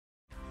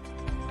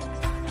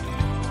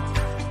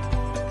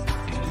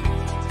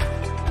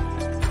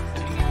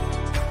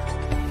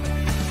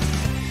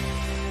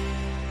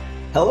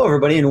Hello,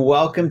 everybody, and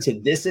welcome to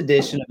this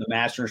edition of the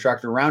Master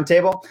Instructor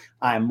Roundtable.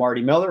 I'm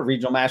Marty Miller,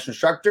 Regional Master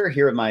Instructor,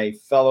 here with my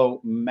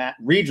fellow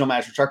Regional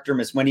Master Instructor,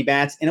 Miss Wendy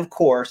Batts, and of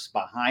course,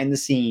 behind the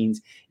scenes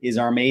is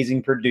our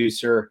amazing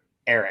producer,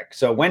 Eric.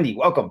 So, Wendy,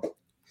 welcome.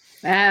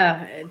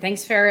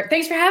 Thanks for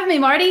having me,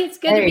 Marty. It's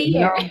good to be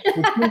here. It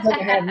seems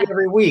like I have you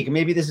every week.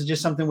 Maybe this is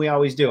just something we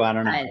always do. I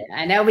don't know.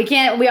 I know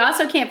we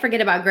also can't forget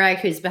about Greg,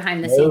 who's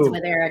behind the scenes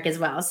with Eric as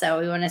well. So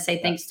we want to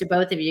say thanks to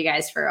both of you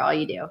guys for all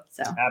you do.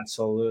 So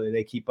absolutely.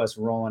 They keep us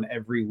rolling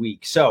every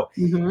week. So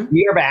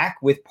we are back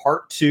with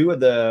part 2 of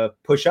the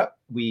push-up.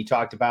 We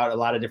talked about a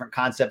lot of different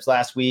concepts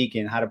last week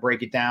and how to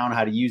break it down,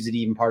 how to use it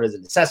even part as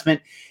an assessment.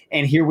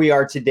 And here we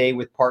are today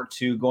with part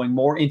 2, going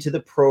more into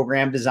the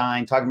program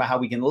design, talking about how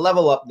we can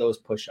level up those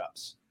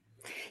push-ups.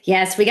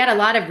 Yes, we got a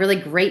lot of really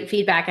great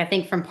feedback, I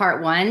think, from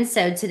part 1.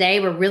 So today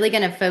we're really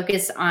going to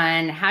focus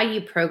on how you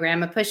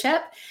program a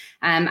push-up.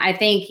 I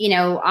think,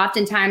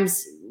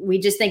 oftentimes we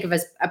just think of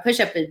a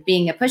push-up as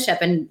being a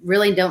push-up and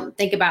really don't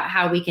think about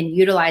how we can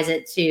utilize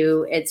it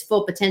to its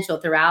full potential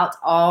throughout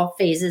all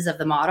phases of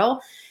the model.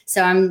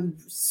 So I'm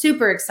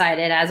super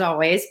excited, as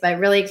always, but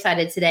really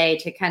excited today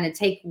to kind of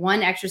take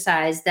one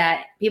exercise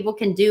that people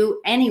can do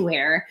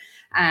anywhere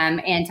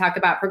and talk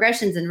about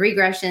progressions and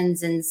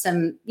regressions and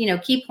some,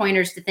 key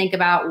pointers to think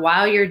about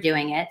while you're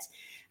doing it.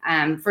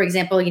 For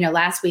example,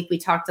 last week we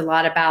talked a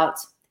lot about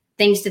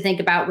things to think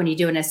about when you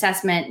do an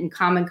assessment and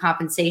common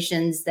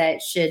compensations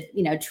that should,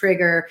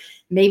 trigger,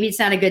 maybe it's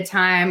not a good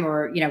time,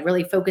 or,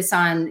 really focus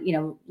on,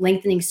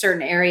 lengthening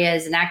certain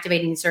areas and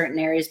activating certain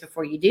areas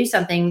before you do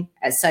something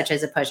such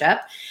as a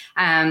push-up.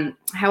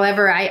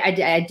 However,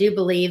 I do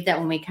believe that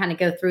when we kind of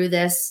go through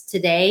this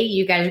today,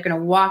 you guys are going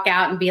to walk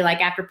out and be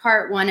like, after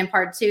part 1 and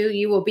part 2,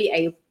 you will be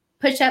a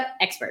push-up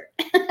expert.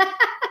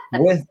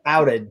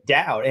 Without a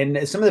doubt.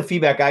 And some of the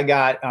feedback I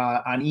got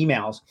on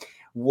emails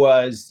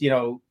was,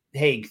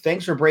 hey,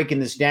 thanks for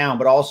breaking this down,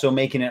 but also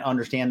making it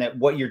understand that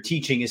what you're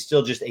teaching is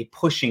still just a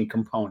pushing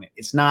component.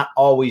 It's not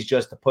always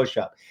just a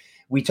push-up.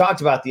 We talked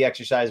about the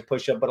exercise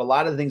push-up, but a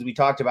lot of the things we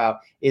talked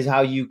about is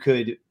how you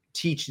could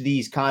teach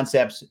these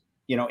concepts,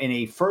 in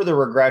a further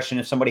regression.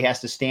 If somebody has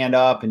to stand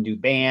up and do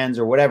bands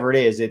or whatever it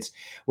is,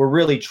 we're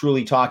really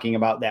truly talking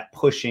about that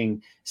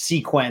pushing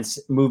sequence,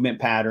 movement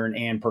pattern,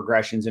 and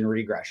progressions and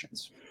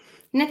regressions.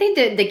 And I think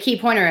the key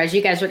pointer, as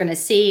you guys are going to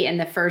see in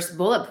the first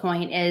bullet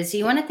point, is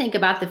you want to think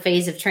about the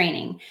phase of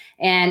training.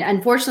 And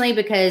unfortunately,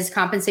 because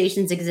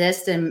compensations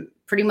exist in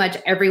pretty much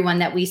everyone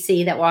that we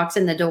see that walks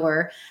in the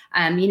door,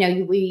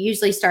 we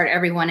usually start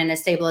everyone in a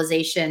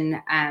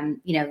stabilization,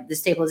 the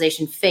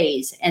stabilization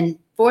phase. And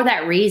for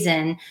that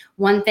reason,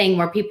 one thing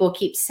where people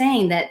keep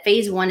saying that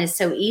phase 1 is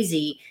so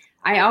easy,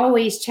 I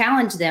always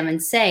challenge them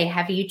and say,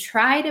 have you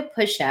tried a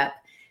push-up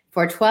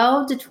for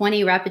 12 to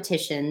 20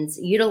 repetitions,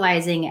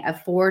 utilizing a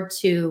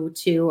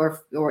 4-2-2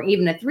 or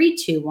even a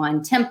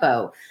 3-2-1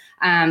 tempo,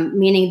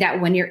 meaning that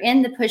when you're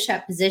in the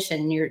push-up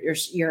position,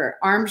 your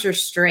arms are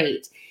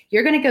straight,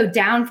 you're going to go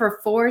down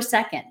for 4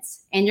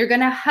 seconds, and you're going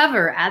to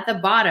hover at the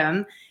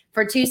bottom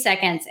for 2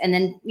 seconds, and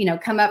then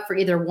come up for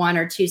either 1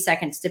 or 2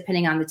 seconds,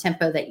 depending on the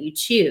tempo that you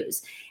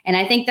choose. And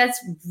I think that's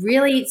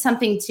really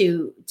something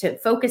to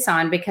focus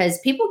on, because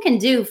people can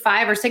do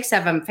 5 or 6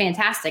 of them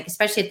fantastic,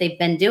 especially if they've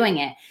been doing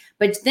it.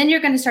 But then you're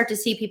going to start to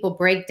see people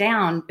break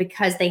down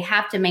because they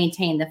have to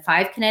maintain the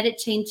 5 kinetic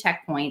chain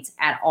checkpoints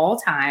at all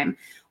time,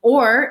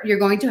 or you're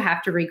going to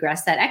have to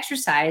regress that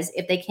exercise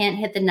if they can't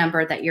hit the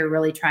number that you're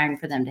really trying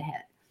for them to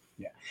hit.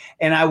 Yeah.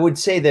 And I would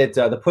say that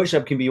the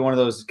push-up can be one of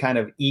those kind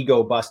of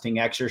ego-busting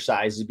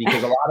exercises,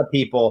 because a lot of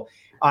people,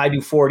 I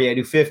do 40, I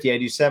do 50, I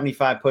do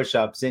 75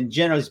 push-ups. And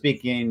generally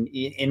speaking,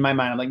 in my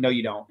mind, I'm like, no,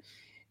 you don't.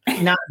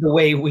 Not the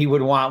way we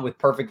would want, with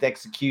perfect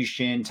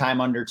execution,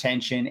 time under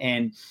tension.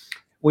 And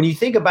when you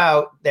think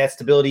about that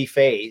stability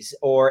phase,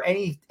 or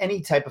any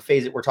type of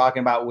phase that we're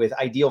talking about with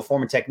ideal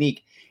form and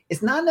technique,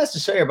 it's not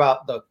necessarily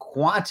about the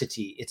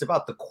quantity. It's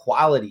about the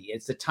quality.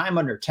 It's the time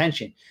under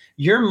tension.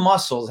 Your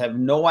muscles have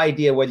no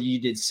idea whether you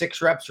did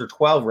 6 reps or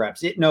 12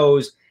 reps. It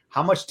knows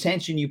how much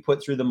tension you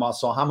put through the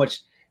muscle,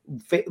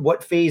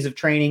 what phase of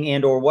training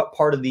and or what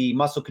part of the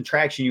muscle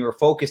contraction you are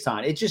focused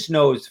on. It just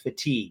knows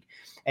fatigue,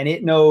 and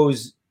it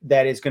knows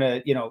that it's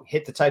going to,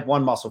 hit the type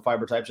 1 muscle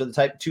fiber types or the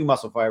type 2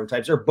 muscle fiber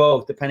types, or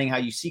both, depending how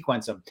you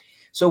sequence them.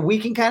 So we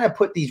can kind of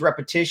put these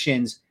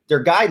repetitions,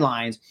 they're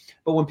guidelines,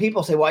 but when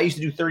people say, well, I used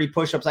to do 30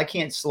 push-ups, I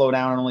can't slow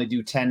down and only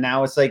do 10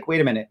 now. It's like,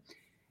 wait a minute.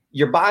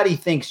 Your body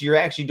thinks you're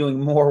actually doing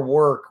more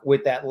work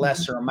with that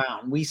lesser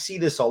amount. We see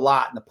this a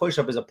lot. And the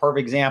push-up is a perfect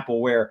example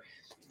where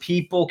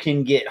people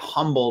can get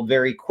humbled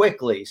very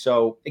quickly.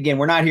 So again,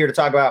 we're not here to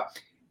talk about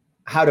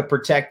how to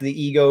protect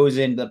the egos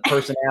and the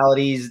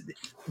personalities,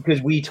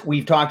 because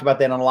we've talked about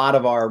that on a lot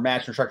of our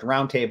Master Instructor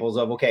roundtables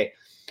of, okay,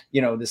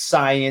 the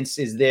science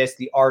is this,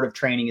 the art of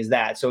training is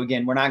that. So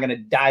again, we're not going to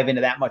dive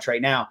into that much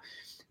right now.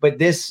 But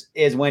this,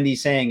 as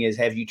Wendy's saying, is,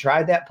 have you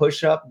tried that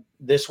push-up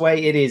this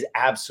way? It is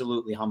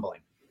absolutely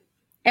humbling.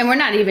 And we're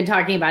not even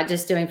talking about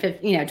just doing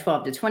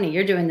 12 to 20.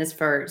 You're doing this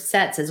for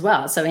sets as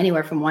well. So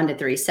anywhere from 1 to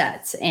 3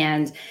 sets.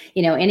 And,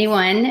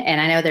 anyone, and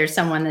I know there's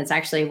someone that's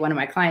actually one of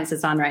my clients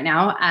that's on right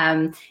now.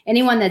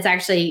 Anyone that's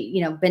actually,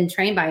 been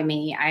trained by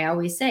me, I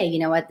always say, you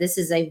know what, this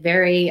is a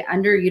very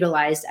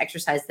underutilized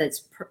exercise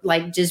that's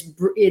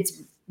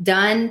it's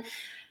done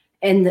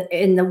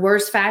in the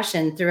worst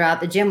fashion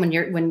throughout the gym when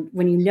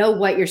you know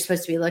what you're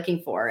supposed to be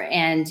looking for.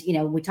 And,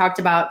 we talked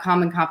about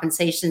common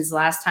compensations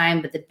last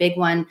time, but the big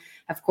one,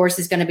 of course,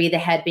 is going to be the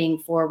head being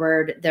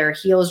forward. Their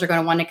heels are going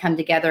to want to come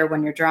together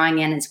when you're drawing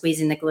in and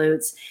squeezing the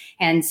glutes.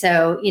 And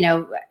so,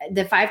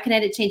 the 5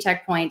 kinetic chain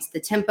checkpoints, the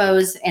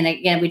tempos, and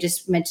again, we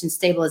just mentioned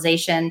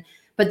stabilization,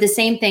 but the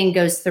same thing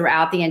goes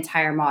throughout the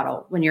entire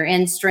model. When you're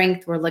in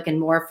strength, we're looking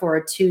more for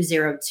a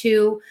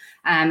 202.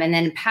 And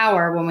then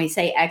power, when we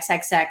say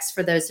XXX,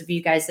 for those of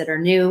you guys that are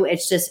new,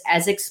 it's just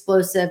as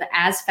explosive,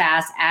 as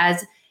fast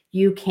as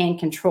you can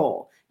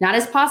control. Not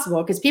as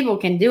possible, because people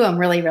can do them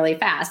really, really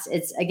fast.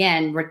 It's,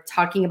 again, we're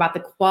talking about the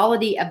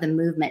quality of the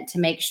movement to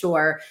make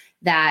sure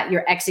that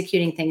you're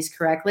executing things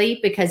correctly,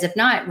 because if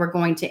not, we're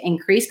going to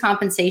increase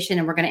compensation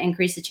and we're going to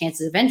increase the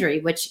chances of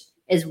injury, which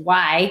is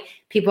why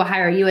people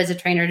hire you as a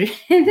trainer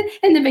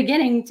in the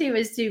beginning too,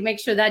 is to make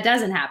sure that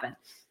doesn't happen.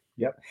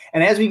 Yep.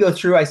 And as we go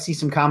through, I see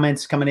some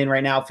comments coming in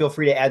right now. Feel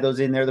free to add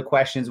those in there. The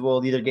questions,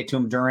 we'll either get to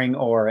them during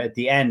or at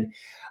the end.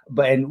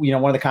 But,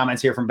 one of the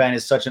comments here from Ben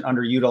is such an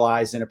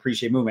underutilized and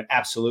appreciated movement.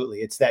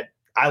 Absolutely. It's that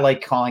I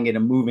like calling it a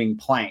moving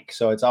plank.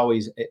 So it's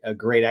always a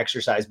great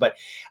exercise. But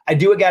I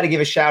got to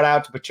give a shout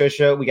out to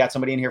Patricia. We got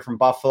somebody in here from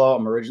Buffalo.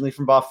 I'm originally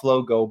from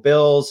Buffalo. Go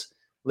Bills.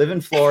 Live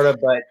in Florida,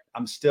 but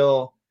I'm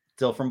still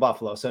from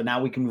Buffalo. So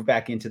now we can move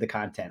back into the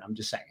content. I'm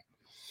just saying.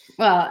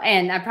 Well,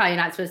 and I'm probably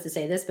not supposed to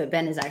say this, but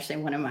Ben is actually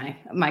one of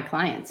my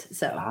clients.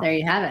 So There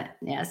you have it.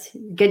 Yes.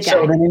 Good guy.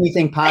 So then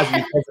anything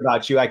positive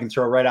about you, I can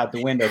throw right out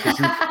the window, because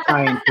he's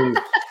trying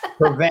to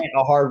prevent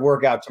a hard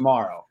workout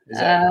tomorrow.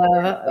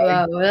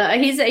 Well,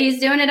 he's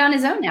doing it on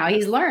his own now.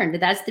 He's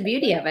learned. That's the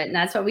beauty of it. And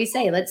that's what we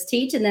say. Let's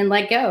teach and then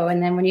let go.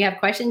 And then when you have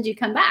questions, you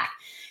come back.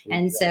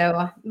 And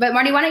so, but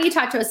Marty, why don't you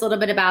talk to us a little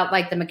bit about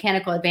like the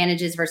mechanical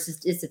advantages versus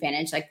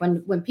disadvantage? Like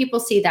when people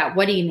see that,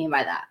 what do you mean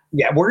by that?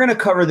 Yeah, we're going to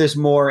cover this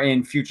more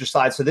in future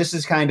slides. So this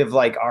is kind of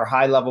like our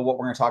high level, what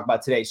we're going to talk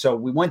about today. So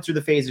we went through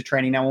the phase of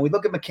training. Now, when we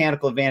look at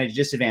mechanical advantage,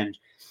 disadvantage,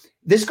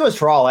 this goes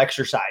for all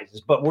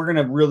exercises, but we're going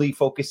to really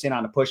focus in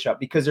on a push-up,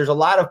 because there's a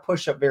lot of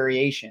push-up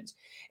variations.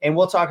 And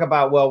we'll talk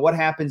about, well, what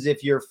happens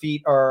if your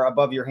feet are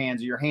above your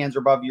hands or your hands are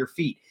above your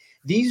feet?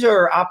 These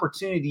are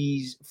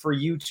opportunities for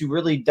you to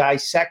really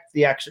dissect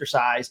the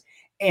exercise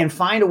and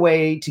find a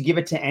way to give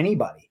it to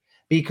anybody,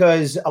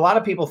 because a lot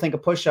of people think a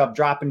push-up,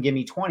 drop and give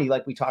me 20,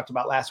 like we talked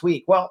about last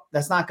week. Well,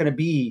 that's not going to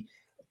be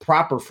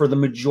proper for the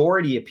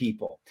majority of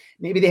people.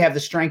 Maybe they have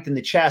the strength in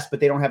the chest, but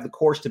they don't have the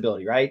core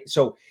stability, right?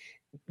 So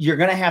you're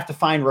going to have to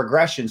find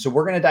regression. So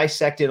we're going to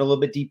dissect it a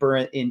little bit deeper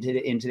in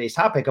today's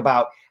topic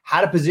about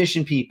how to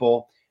position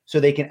people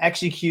so they can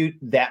execute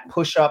that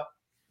push-up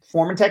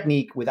form and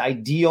technique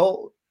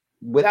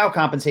without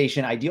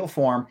compensation, ideal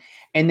form.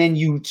 And then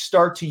you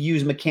start to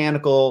use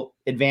mechanical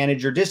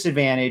advantage or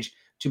disadvantage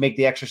to make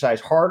the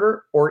exercise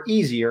harder or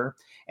easier.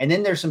 And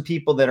then there's some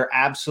people that are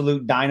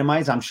absolute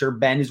dynamites. I'm sure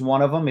Ben is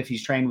one of them if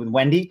he's trained with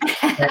Wendy.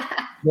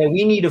 that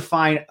we need to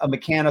find a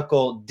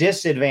mechanical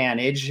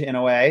disadvantage in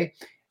a way,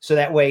 so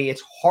that way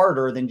it's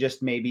harder than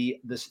just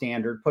maybe the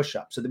standard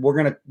push-up. So we're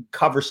going to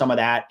cover some of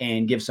that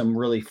and give some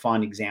really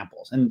fun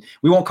examples. And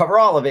we won't cover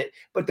all of it,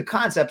 but the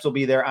concepts will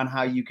be there on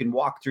how you can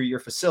walk through your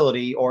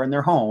facility or in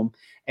their home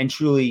and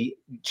truly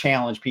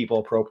challenge people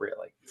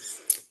appropriately.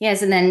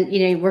 Yes. And then,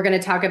 we're going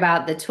to talk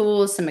about the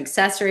tools, some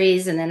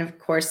accessories, and then of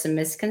course, some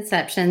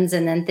misconceptions,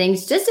 and then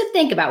things just to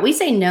think about. We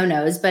say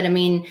no-nos, but I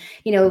mean,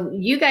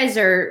 you guys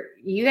are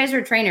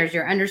trainers.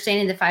 You're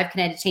understanding the 5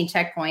 kinetic chain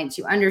checkpoints.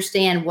 You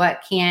understand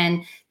what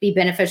can be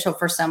beneficial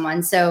for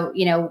someone. So,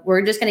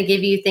 we're just going to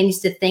give you things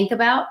to think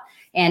about.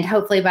 And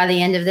hopefully by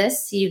the end of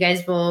this, you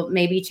guys will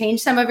maybe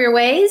change some of your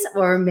ways,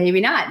 or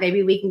maybe not.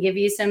 Maybe we can give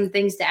you some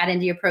things to add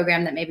into your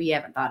program that maybe you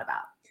haven't thought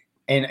about.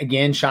 And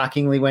again,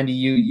 shockingly, Wendy,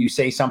 you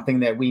say something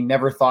that we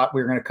never thought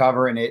we were going to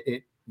cover, and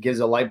it gives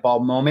a light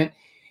bulb moment.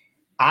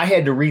 I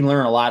had to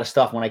relearn a lot of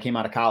stuff when I came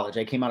out of college.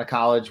 I came out of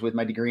college with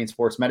my degree in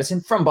sports medicine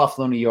from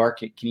Buffalo, New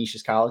York, at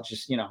Canisius College.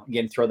 Just,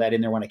 again, throw that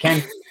in there when I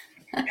can.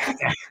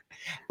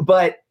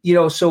 But,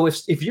 so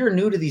if you're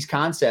new to these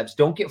concepts,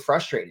 don't get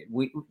frustrated.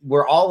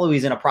 We're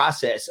always in a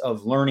process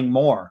of learning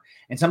more.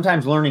 And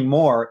sometimes learning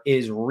more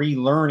is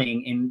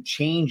relearning and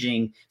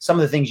changing some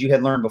of the things you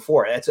had learned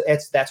before.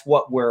 That's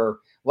what we're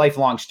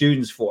lifelong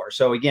students for.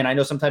 So again, I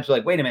know sometimes you're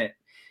like, wait a minute,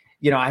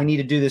 I need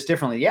to do this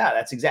differently. Yeah,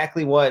 that's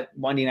exactly what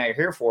Wendy and I are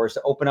here for, is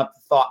to open up the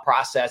thought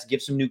process,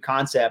 give some new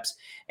concepts.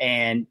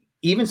 And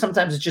even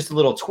sometimes it's just a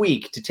little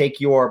tweak to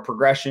take your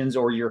progressions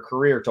or your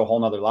career to a whole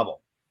nother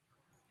level.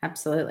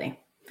 Absolutely.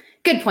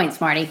 Good points,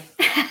 Marty.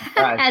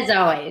 As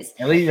always.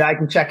 At least I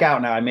can check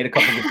out now. I made a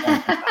couple good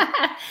points.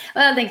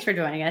 Well, thanks for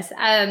joining us.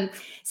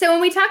 So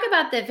when we talk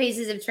about the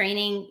phases of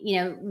training,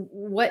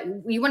 what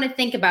you want to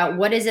think about,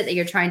 what is it that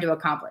you're trying to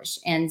accomplish?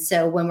 And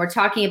so when we're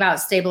talking about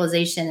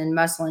stabilization and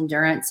muscle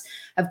endurance,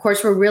 of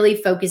course, we're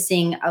really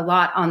focusing a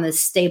lot on the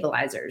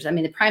stabilizers. I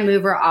mean, the prime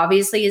mover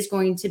obviously is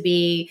going to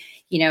be,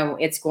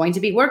 it's going to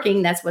be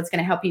working. That's what's going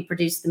to help you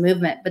produce the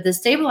movement. But the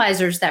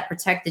stabilizers that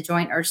protect the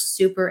joint are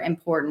super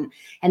important.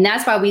 And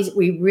that's why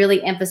we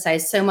really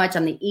emphasize so much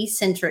on the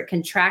eccentric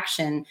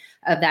contraction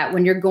of that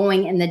when you're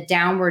going in the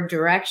downward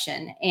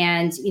direction.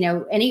 And,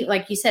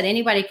 like you said,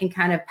 anybody can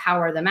kind of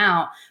power them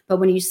out. But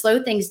when you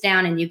slow things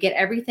down and you get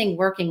everything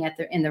working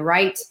in the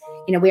right,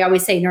 we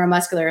always say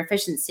neuromuscular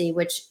efficiency,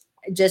 which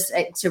just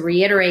to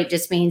reiterate,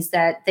 just means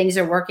that things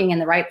are working in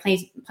the right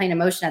plane of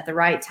motion at the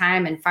right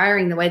time and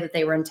firing the way that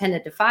they were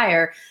intended to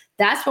fire.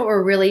 That's what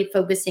we're really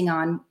focusing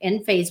on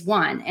in phase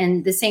one.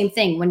 And the same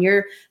thing when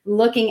you're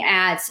looking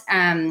at,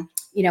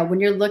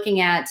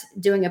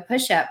 doing a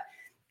push-up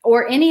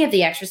or any of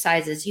the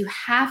exercises, you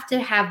have to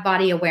have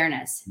body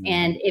awareness. Mm-hmm.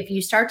 And if you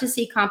start to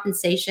see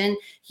compensation,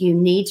 you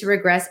need to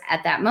regress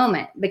at that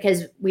moment,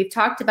 because we've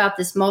talked about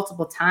this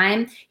multiple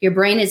times. Your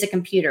brain is a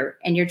computer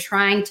and you're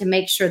trying to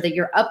make sure that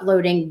you're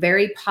uploading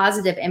very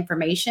positive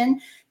information,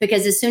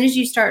 because as soon as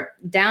you start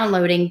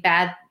downloading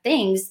bad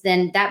things,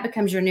 then that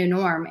becomes your new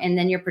norm. And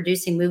then you're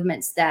producing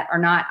movements that are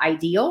not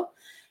ideal.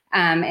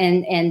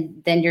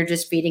 And then you're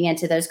just feeding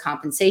into those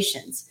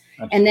compensations.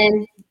 Absolutely.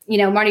 And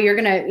then, Marty, you're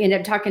going to end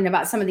up talking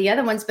about some of the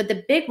other ones, but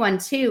the big one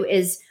too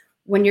is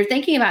when you're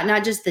thinking about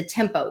not just the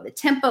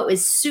tempo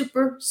is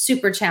super,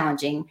 super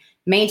challenging,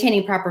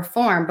 maintaining proper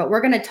form, but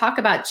we're going to talk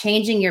about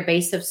changing your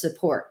base of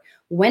support.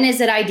 When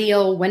is it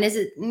ideal? When is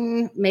it,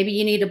 maybe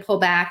you need to pull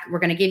back? We're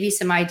going to give you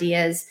some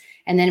ideas.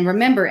 And then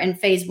remember, in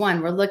phase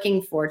one, we're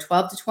looking for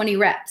 12 to 20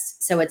 reps.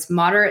 So it's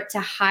moderate to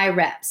high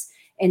reps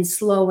and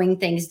slowing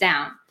things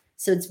down.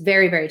 So it's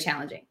very, very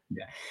challenging.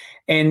 Yeah.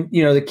 And,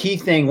 the key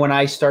thing when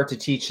I start to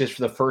teach this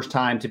for the first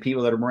time to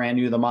people that are brand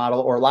new to the model,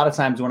 or a lot of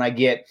times when I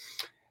get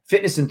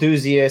fitness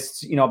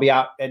enthusiasts, I'll be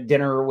out at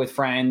dinner with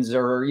friends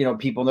or,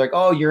 people they're like,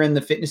 oh, you're in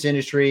the fitness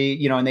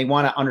industry, and they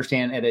want to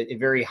understand at a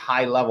very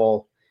high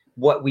level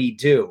what we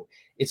do.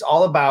 It's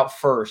all about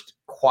first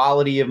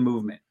quality of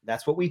movement.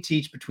 That's what we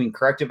teach between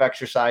corrective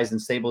exercise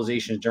and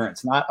stabilization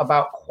endurance, not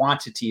about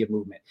quantity of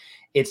movement.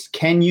 It's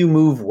can you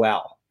move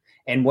well?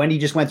 And Wendy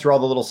just went through all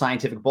the little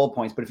scientific bullet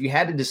points, but if you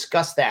had to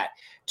discuss that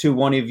to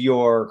one of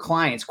your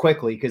clients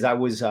quickly, because I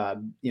was,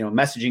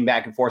 messaging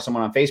back and forth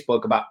someone on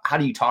Facebook about how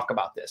do you talk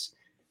about this?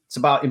 It's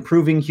about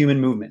improving human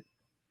movement.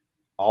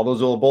 All those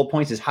little bullet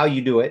points is how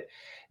you do it.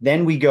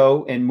 Then we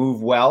go and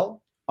move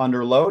well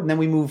under load, and then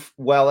we move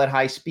well at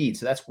high speed.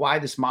 So that's why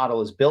this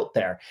model is built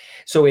there.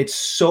 So it's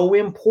so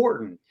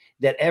important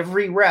that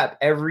every rep,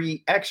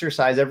 every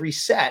exercise, every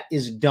set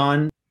is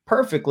done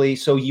perfectly.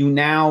 So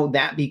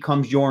that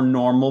becomes your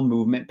normal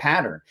movement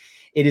pattern.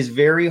 It is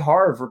very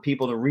hard for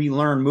people to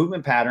relearn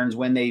movement patterns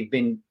when they've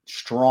been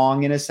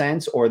strong in a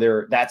sense, or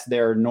that's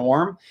their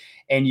norm,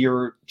 and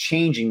you're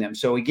changing them.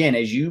 So again,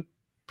 as you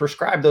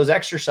prescribe those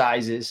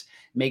exercises,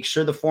 make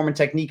sure the form and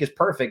technique is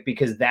perfect,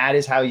 because that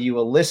is how you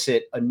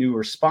elicit a new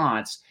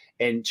response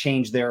and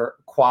change their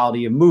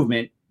quality of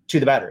movement to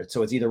the better.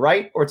 So it's either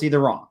right or it's either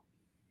wrong.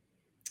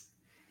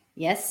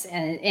 Yes.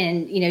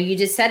 And, you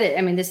just said it.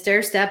 I mean, the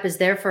stair step is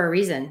there for a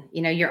reason.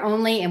 You're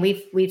only, and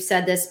we've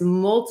said this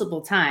multiple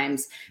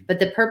times, but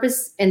the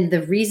purpose and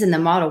the reason the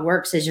model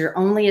works is you're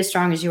only as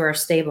strong as you are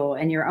stable,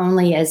 and you're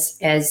only as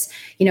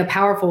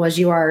powerful as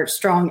you are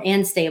strong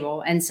and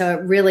stable. And so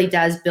it really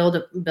does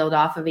build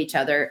off of each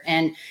other.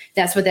 And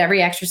that's with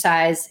every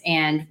exercise.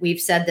 And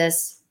we've said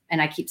this,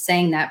 and I keep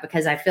saying that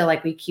because I feel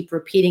like we keep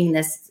repeating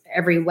this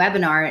every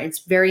webinar. It's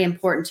very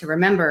important to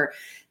remember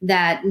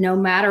that no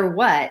matter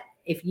what,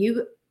 if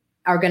you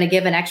are going to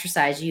give an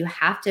exercise, you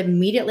have to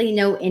immediately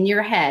know in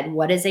your head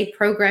what is a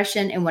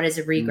progression and what is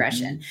a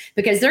regression, mm-hmm.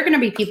 because there are going to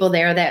be people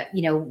there that,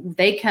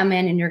 they come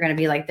in and you're going to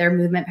be like, their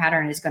movement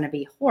pattern is going to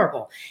be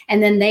horrible.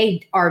 And then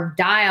they are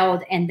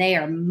dialed and they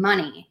are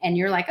money. And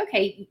you're like,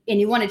 okay. And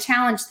you want to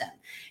challenge them.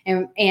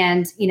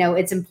 And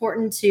it's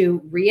important to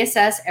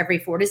reassess every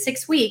 4 to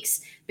 6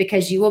 weeks,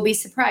 because you will be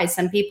surprised.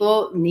 Some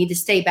people need to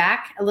stay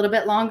back a little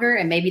bit longer,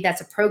 and maybe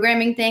that's a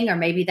programming thing, or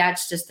maybe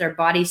that's just their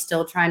body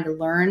still trying to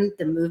learn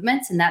the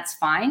movements, and that's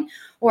fine.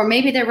 Or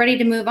maybe they're ready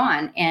to move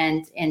on,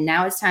 and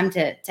now it's time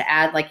to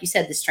add, like you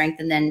said, the strength,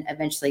 and then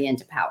eventually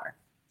into power.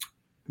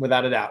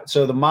 Without a doubt.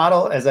 So the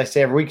model, as I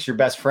say every week, is your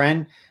best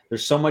friend.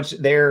 There's so much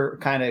there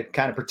kind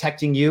of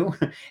protecting you.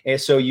 And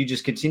so you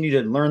just continue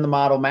to learn the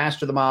model,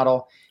 master the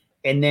model.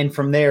 And then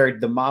from there,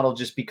 the model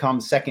just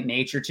becomes second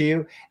nature to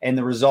you, and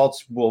the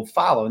results will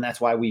follow. And that's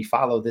why we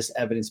follow this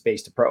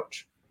evidence-based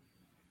approach.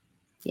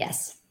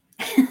 Yes.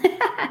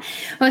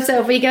 Well,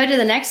 so if we go to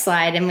the next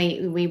slide and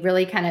we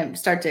really kind of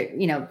start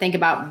to, think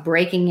about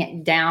breaking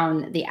it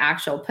down the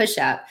actual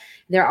push-up,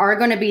 there are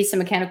going to be some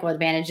mechanical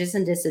advantages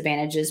and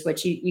disadvantages,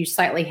 which you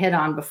slightly hit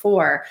on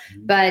before.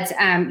 But,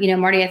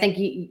 Marty, I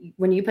think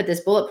when you put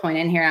this bullet point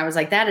in here, I was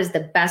like, that is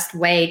the best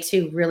way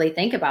to really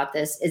think about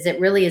this, is it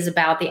really is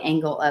about the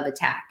angle of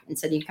attack. And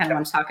so do you kind of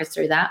want to talk us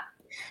through that?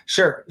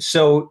 Sure.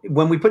 So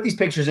when we put these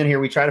pictures in here,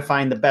 we try to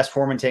find the best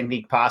form and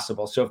technique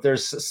possible. So if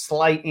there's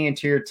slight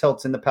anterior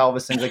tilts in the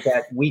pelvis, things like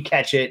that, we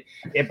catch it.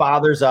 It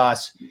bothers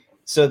us.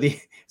 So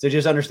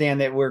just understand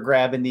that we're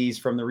grabbing these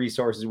from the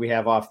resources we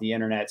have off the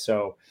internet.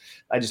 So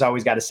I just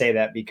always got to say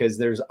that, because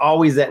there's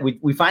always that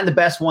we find the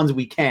best ones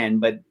we can,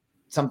 but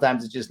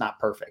sometimes it's just not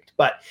perfect.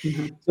 But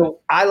so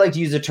I like to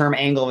use the term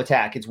angle of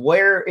attack. It's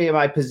where am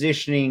I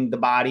positioning the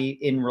body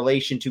in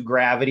relation to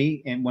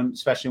gravity, and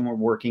especially when we're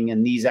working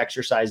in these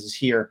exercises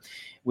here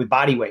with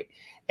body weight.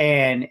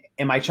 And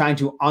am I trying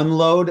to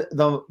unload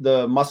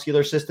the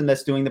muscular system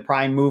that's doing the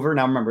prime mover?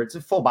 Now, remember, it's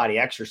a full body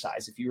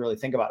exercise. If you really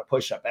think about a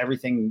push-up,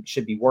 everything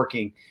should be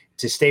working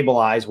to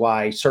stabilize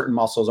why certain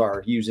muscles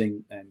are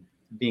using and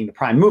being the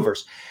prime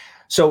movers.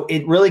 So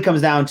it really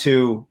comes down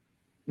to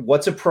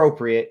what's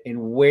appropriate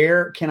and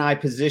where can I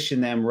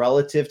position them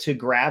relative to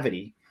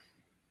gravity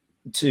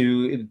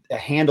to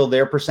handle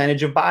their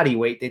percentage of body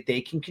weight that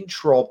they can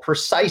control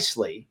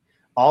precisely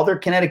all their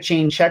kinetic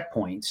chain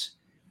checkpoints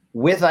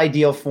with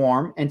ideal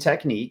form and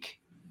technique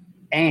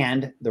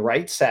and the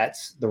right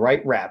sets, the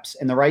right reps,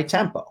 and the right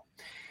tempo.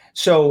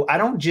 So I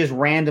don't just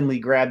randomly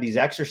grab these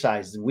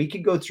exercises. We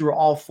could go through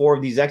all 4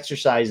 of these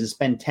exercises and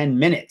spend 10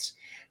 minutes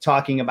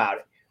talking about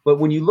it. But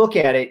when you look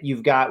at it,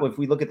 you've got, if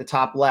we look at the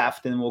top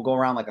left, and we'll go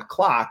around like a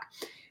clock.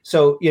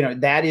 So,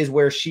 that is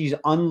where she's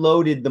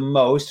unloaded the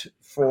most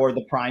for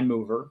the prime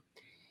mover.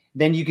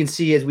 Then you can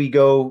see as we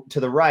go to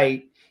the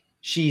right,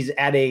 she's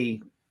at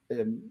an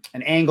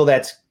angle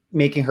that's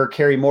making her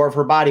carry more of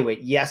her body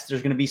weight. Yes,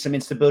 there's going to be some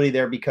instability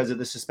there because of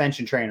the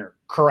suspension trainer.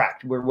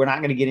 Correct. We're not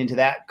going to get into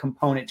that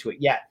component to it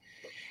yet.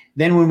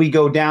 Then when we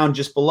go down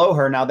just below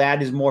her, now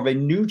that is more of a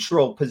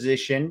neutral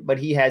position, but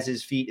he has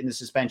his feet in the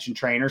suspension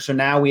trainer. So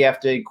now we have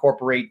to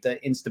incorporate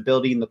the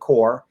instability in the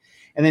core.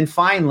 And then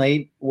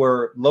finally,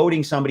 we're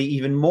loading somebody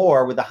even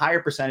more with a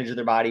higher percentage of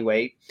their body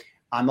weight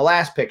on the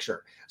last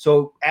picture.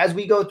 So as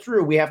we go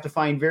through, we have to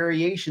find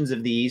variations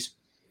of these.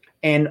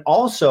 And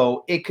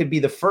also, it could be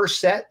the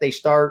first set. They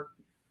start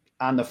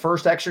on the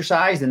first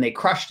exercise and they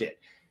crushed it.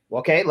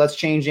 Okay, let's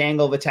change the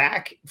angle of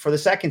attack for the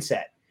second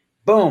set.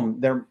 Boom,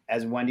 they're,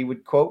 as Wendy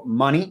would quote,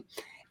 money.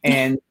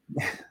 And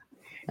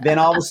then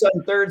all of a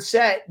sudden, third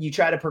set, you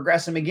try to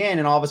progress them again,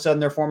 and all of a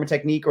sudden their form of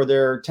technique or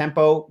their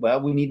tempo,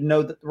 well, we need to know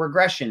what the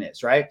regression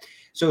is, right?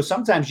 So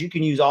sometimes you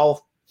can use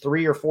all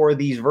 3 or 4 of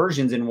these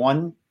versions in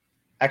one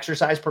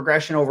exercise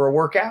progression over a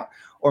workout,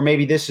 or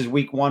maybe this is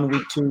week 1,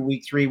 week 2,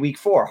 week 3, week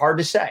 4. Hard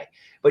to say.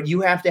 But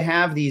you have to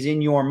have these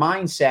in your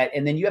mindset,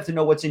 and then you have to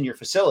know what's in your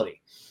facility.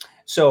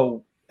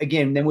 So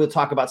again, then we'll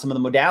talk about some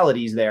of the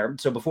modalities there.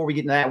 So before we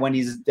get into that,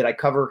 Wendy's, did I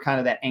cover kind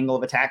of that angle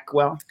of attack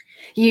well?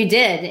 You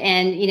did.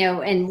 And,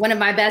 and one of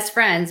my best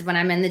friends when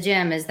I'm in the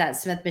gym is that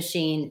Smith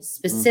machine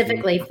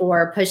specifically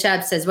for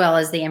push-ups as well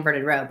as the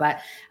inverted row. But,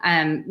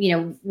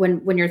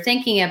 when you're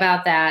thinking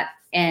about that,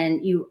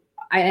 and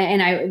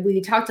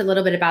we talked a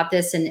little bit about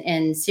this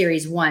in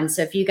series 1.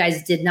 So if you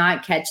guys did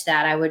not catch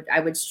that, I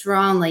would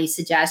strongly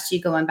suggest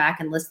you going back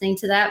and listening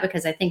to that,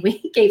 because I think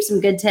we gave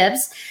some good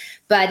tips.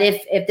 But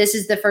if this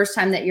is the first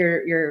time that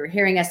you're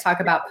hearing us talk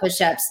about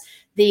push-ups,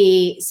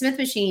 the Smith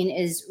machine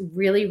is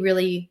really,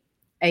 really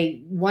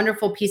a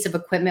wonderful piece of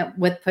equipment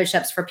with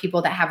push-ups for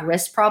people that have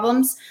wrist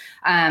problems.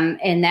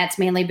 And that's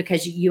mainly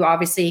because you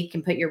obviously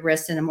can put your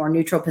wrist in a more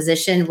neutral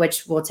position,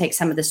 which will take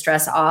some of the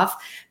stress off.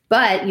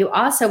 But you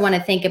also want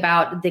to think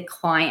about the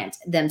client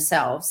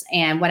themselves.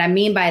 And what I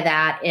mean by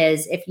that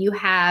is if you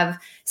have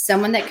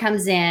someone that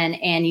comes in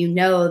and you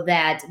know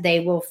that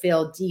they will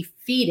feel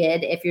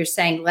defeated if you're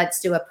saying, let's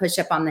do a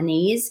push-up on the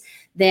knees,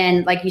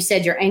 then like you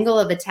said, your angle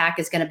of attack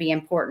is going to be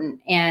important.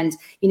 And,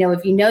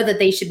 if you know that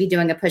they should be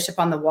doing a push-up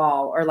on the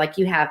wall, or like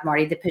you have,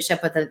 Marty, the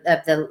push-up of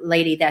the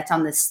lady that's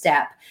on the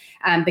step,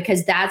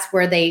 because that's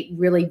where they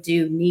really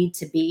do need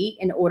to be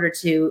in order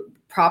to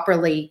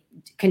properly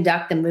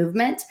conduct the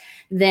movement,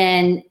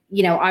 then,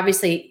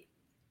 obviously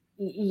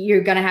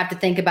you're going to have to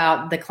think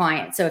about the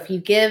client. So if you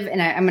give, and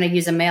I'm going to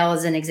use a male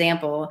as an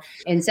example,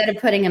 instead of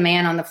putting a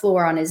man on the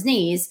floor on his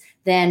knees,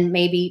 then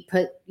maybe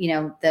put,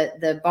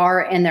 the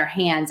bar in their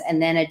hands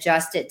and then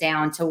adjust it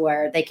down to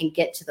where they can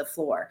get to the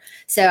floor.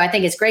 So I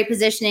think it's great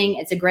positioning.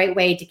 It's a great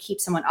way to keep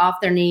someone off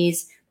their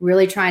knees,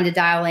 really trying to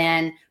dial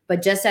in.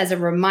 But just as a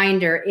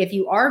reminder, if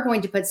you are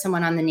going to put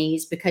someone on the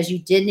knees because you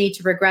did need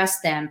to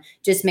regress them,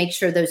 just make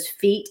sure those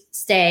feet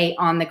stay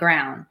on the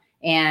ground.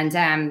 And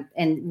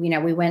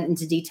we went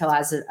into detail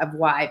as of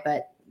why,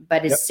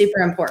 but it's super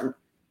important.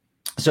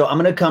 So I'm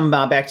going to come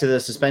back to the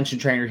suspension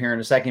trainer here in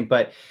a second,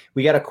 but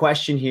we got a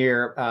question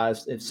here.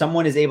 If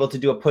someone is able to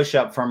do a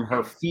push-up from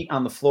her feet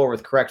on the floor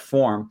with correct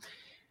form,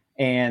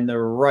 And the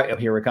right, oh,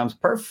 here it comes.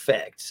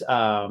 Perfect.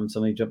 So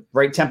let me jump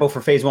right tempo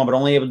for phase 1, but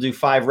only able to do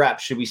 5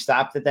 reps. Should we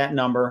stop at that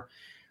number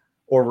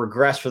or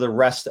regress for the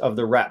rest of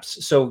the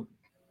reps? So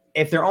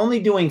if they're only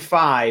doing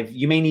 5,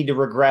 you may need to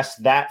regress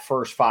that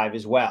first 5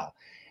 as well.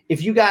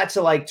 If you got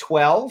to like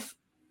 12,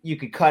 you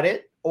could cut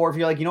it. Or if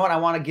you're like, you know what, I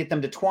want to get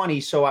them to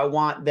 20, so I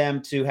want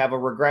them to have a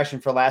regression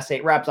for the last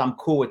 8 reps, I'm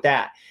cool with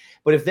that.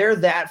 But if they're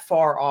that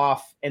far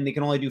off and they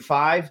can only do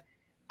 5,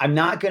 I'm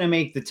not going to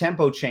make the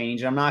tempo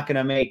change. I'm not going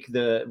to make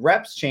the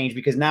reps change,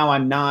 because now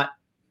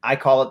I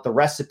call it the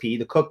recipe,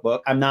 the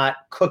cookbook. I'm not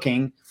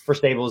cooking for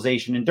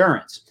stabilization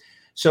endurance.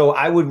 So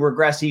I would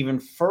regress even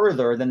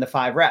further than the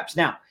 5 reps.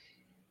 Now,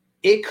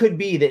 it could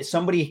be that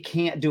somebody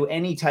can't do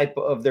any type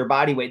of their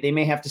body weight. They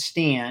may have to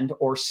stand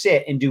or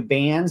sit and do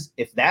bands.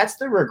 If that's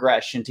the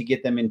regression to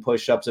get them in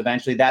push-ups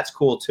eventually, that's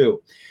cool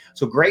too.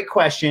 So great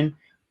question,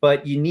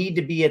 but you need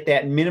to be at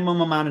that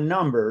minimum amount of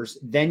numbers.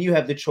 Then you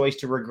have the choice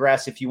to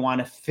regress if you want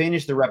to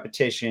finish the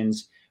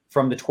repetitions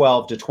from the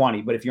 12 to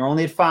 20. But if you're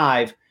only at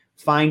 5,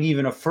 find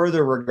even a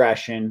further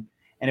regression.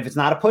 And if it's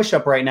not a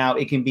push-up right now,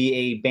 it can be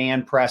a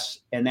band press,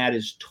 and that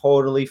is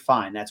totally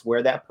fine. That's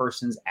where that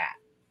person's at.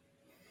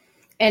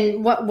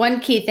 And one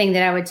key thing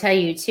that I would tell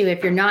you too,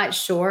 if you're not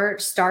sure,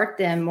 start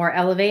them more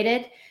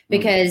elevated,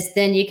 because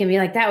then you can be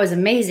like, that was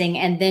amazing.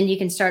 And then you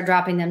can start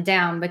dropping them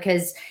down,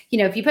 because,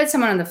 if you put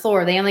someone on the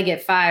floor, they only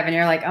get 5 and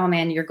you're like, oh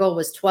man, your goal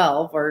was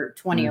 12 or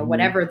 20 or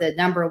whatever the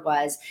number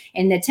was.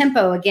 And the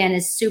tempo, again,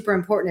 is super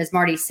important. As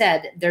Marty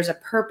said, there's a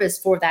purpose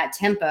for that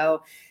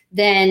tempo.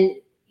 Then,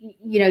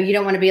 you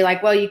don't want to be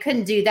like, well, you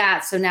couldn't do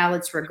that, so now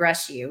let's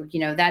regress you.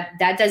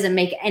 That doesn't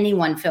make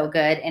anyone feel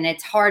good. And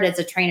it's hard as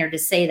a trainer to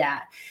say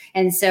that.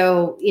 And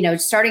so,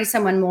 starting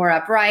someone more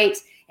upright,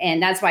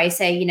 and that's why I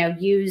say,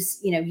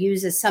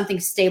 use as something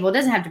stable. It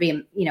doesn't have to be,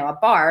 a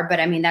bar, but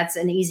I mean, that's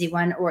an easy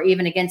one. Or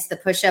even against the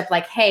push-up,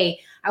 like, hey,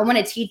 I want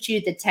to teach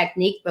you the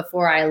technique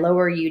before I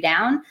lower you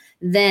down.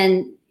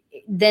 Then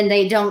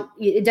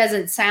it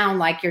doesn't sound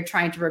like you're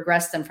trying to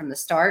regress them from the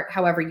start.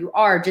 However, you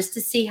are, just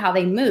to see how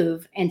they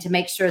move and to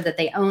make sure that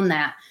they own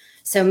that.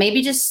 So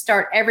maybe just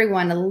start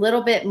everyone a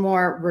little bit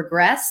more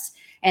regressed,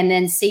 and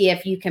then see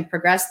if you can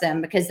progress them,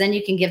 because then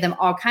you can give them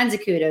all kinds of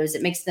kudos.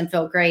 It makes them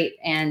feel great,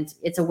 and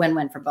it's a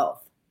win-win for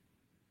both.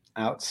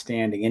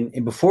 Outstanding.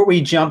 And before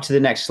we jump to the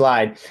next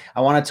slide,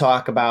 I want to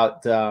talk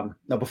about,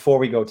 before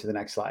we go to the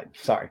next slide,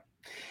 sorry.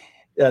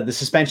 The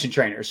suspension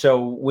trainer. So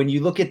when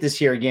you look at this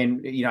here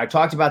again, I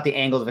talked about the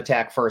angles of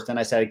attack first, and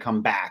I said I'd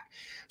come back.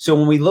 So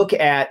when we look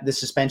at the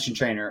suspension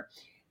trainer,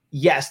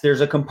 yes,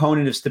 there's a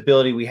component of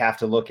stability we have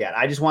to look at.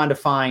 I just wanted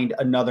to find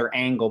another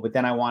angle, but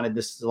then I wanted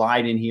this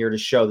slide in here to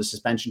show the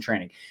suspension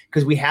training,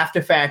 because we have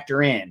to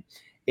factor in,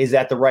 is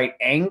that the right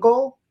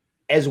angle,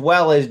 as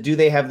well as do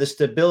they have the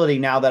stability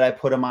now that I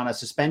put them on a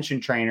suspension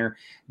trainer?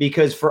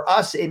 Because for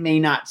us, it may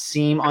not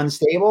seem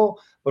unstable,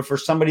 but for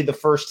somebody the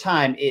first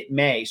time, it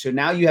may. So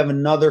now you have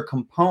another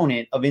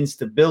component of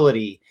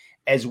instability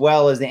as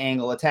well as the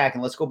angle attack.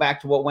 And let's go back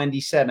to what Wendy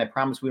said, and I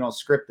promise we don't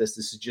script this.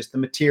 This is just the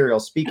material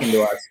speaking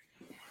to us.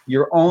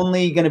 You're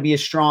only going to be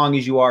as strong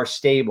as you are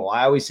stable.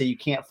 I always say you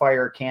can't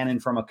fire a cannon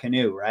from a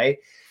canoe, right?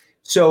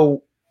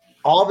 So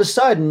all of a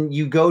sudden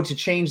you go to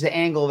change the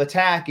angle of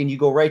attack and you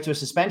go right to a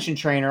suspension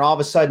trainer. All of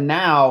a sudden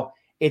now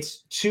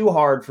it's too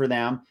hard for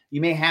them. You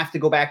may have to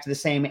go back to the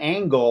same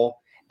angle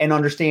and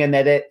understand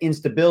that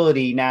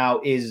instability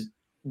now is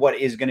what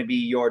is going to be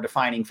your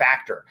defining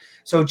factor.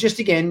 So just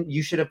again,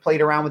 you should have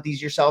played around with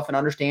these yourself and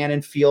understand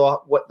and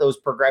feel what those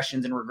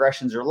progressions and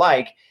regressions are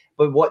like.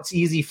 But what's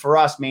easy for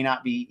us may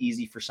not be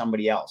easy for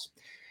somebody else.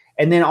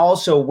 And then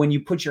also when you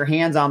put your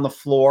hands on the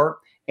floor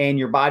and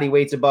your body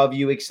weight's above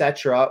you,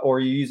 etc., or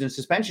you're using a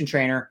suspension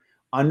trainer,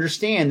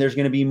 understand there's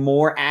going to be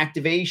more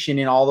activation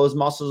in all those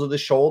muscles of the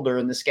shoulder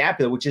and the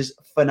scapula, which is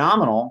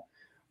phenomenal.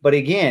 But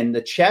again,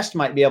 the chest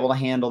might be able to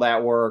handle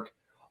that work,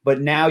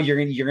 but now you're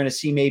going to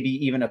see maybe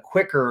even a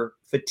quicker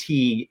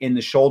fatigue in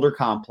the shoulder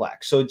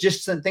complex. So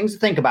just some things to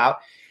think about.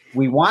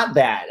 We want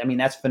that. I mean,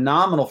 that's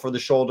phenomenal for the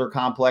shoulder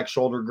complex,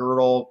 shoulder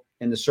girdle,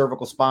 and the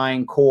cervical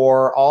spine,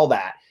 core, all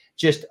that.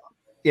 Just,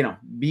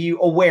 be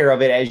aware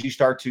of it as you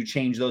start to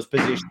change those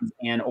positions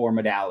and or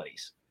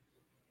modalities.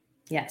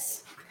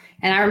 Yes.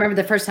 And I remember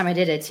the first time I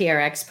did a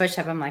TRX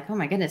push-up, I'm like, oh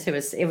my goodness, I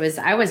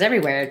was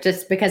everywhere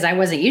just because I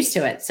wasn't used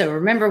to it. So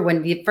remember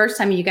when the first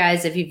time you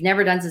guys, if you've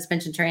never done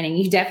suspension training,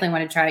 you definitely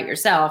want to try it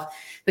yourself,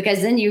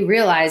 because then you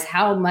realize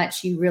how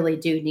much you really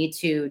do need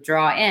to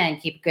draw in,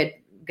 keep good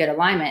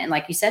alignment. And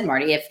like you said,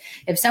 Marty,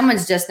 if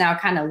someone's just now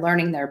kind of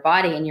learning their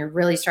body and you're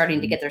really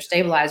starting to get their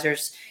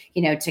stabilizers,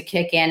 to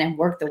kick in and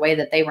work the way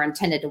that they were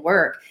intended to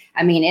work.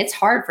 I mean, it's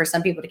hard for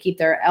some people to keep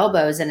their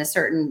elbows in a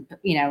certain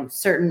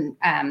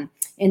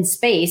in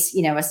space,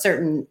 a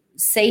certain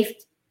safe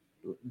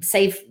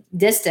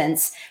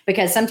distance,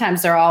 because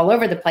sometimes they're all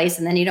over the place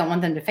and then you don't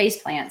want them to face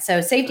plant.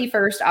 So safety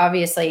first,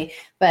 obviously,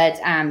 but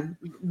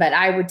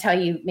I would tell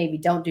you, maybe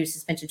don't do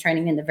suspension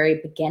training in the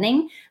very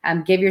beginning.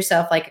 Give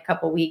yourself like a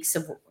couple weeks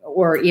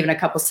or even a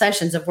couple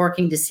sessions of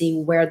working to see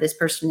where this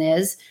person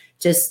is,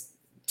 just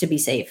to be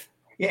safe.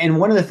 Yeah, and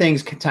one of the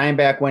things tying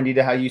back, Wendy,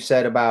 to how you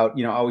said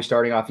about, always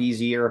starting off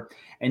easier,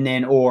 and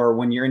then, or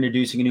when you're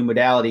introducing a new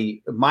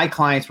modality, my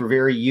clients were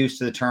very used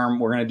to the term,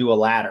 we're going to do a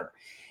ladder.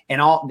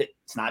 And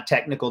it's not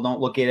technical. Don't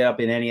look it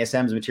up in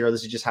NASM's material.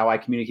 This is just how I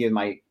communicate with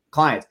my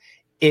clients.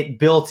 It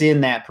built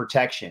in that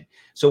protection.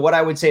 So what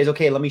I would say is,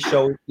 okay, let me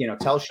show,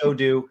 tell, show,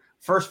 do.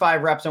 First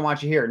 5 reps, I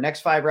want you here.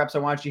 Next 5 reps, I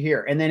want you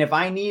here. And then if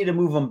I needed to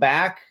move them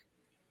back,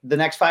 the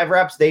next 5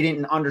 reps, they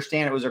didn't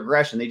understand it was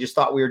aggression. They just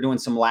thought we were doing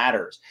some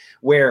ladders,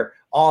 where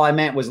all I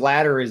meant was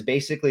ladder is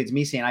basically, it's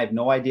me saying, I have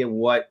no idea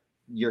what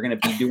you're going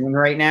to be doing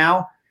right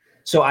now.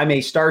 So I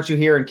may start you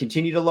here and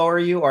continue to lower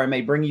you, or I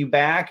may bring you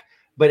back,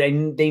 but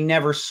they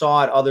never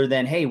saw it other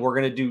than, hey, we're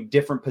going to do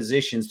different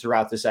positions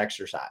throughout this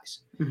exercise.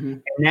 Mm-hmm.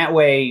 And that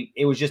way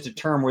it was just a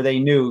term where they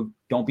knew,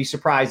 don't be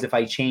surprised if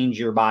I change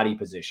your body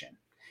position.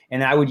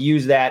 And I would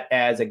use that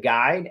as a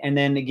guide. And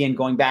then again,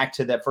 going back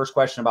to that first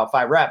question about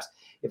 5 reps,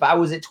 if I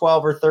was at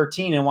 12 or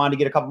 13 and wanted to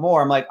get a couple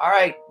more, I'm like, all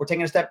right, we're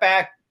taking a step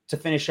back to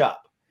finish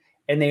up.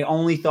 And they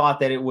only thought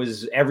that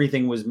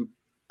everything was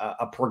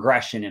a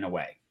progression in a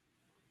way.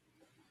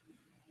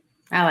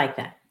 I like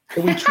that.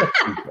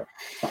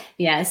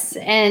 Yes.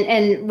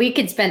 And we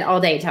could spend all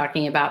day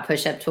talking about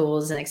push-up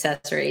tools and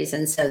accessories.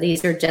 And so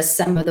these are just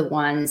some of the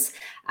ones,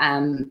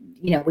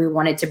 we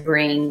wanted to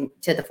bring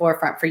to the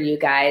forefront for you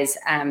guys.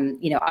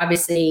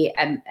 Obviously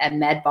a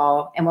med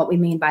ball. And what we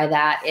mean by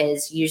that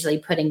is usually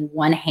putting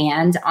one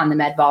hand on the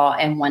med ball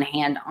and one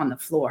hand on the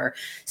floor.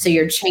 So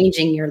you're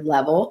changing your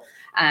level.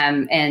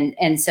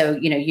 And so,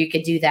 you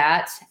could do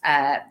that.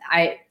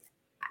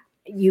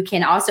 You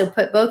can also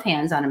put both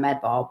hands on a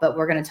med ball, but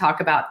we're going to talk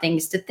about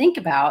things to think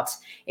about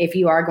if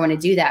you are going to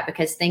do that,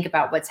 because think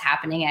about what's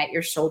happening at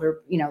your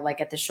shoulder, like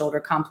at the shoulder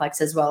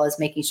complex, as well as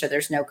making sure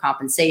there's no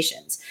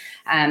compensations.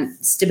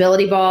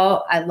 Stability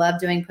ball. I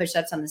love doing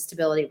push-ups on the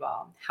stability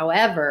ball.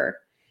 However,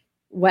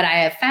 what I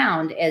have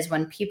found is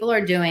when people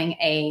are doing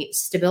a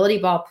stability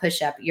ball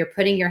push-up, you're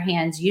putting your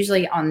hands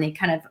usually on the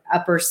kind of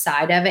upper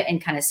side of it and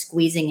kind of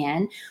squeezing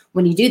in.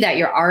 When you do that,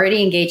 you're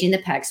already engaging the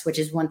pecs, which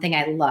is one thing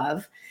I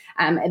love.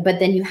 But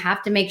then you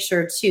have to make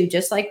sure too,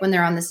 just like when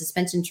they're on the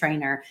suspension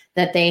trainer,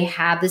 that they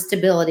have the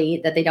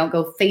stability, that they don't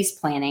go face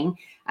planting.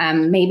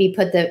 Maybe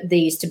put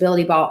the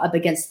stability ball up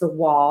against the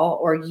wall,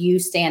 or you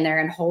stand there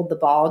and hold the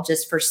ball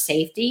just for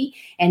safety,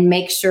 and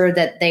make sure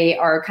that they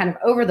are kind of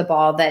over the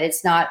ball, that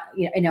it's not,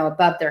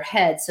 above their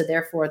head. So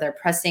therefore they're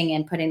pressing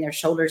and putting their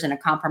shoulders in a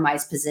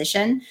compromised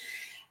position.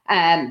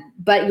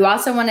 But you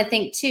also want to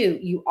think too,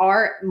 you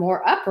are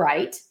more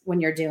upright when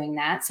you're doing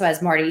that. So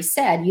as Marty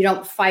said, you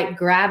don't fight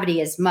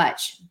gravity as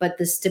much, but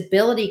the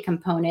stability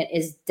component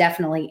is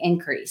definitely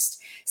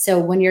increased. So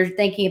when you're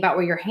thinking about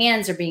where your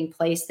hands are being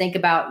placed, think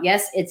about,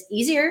 yes, it's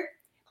easier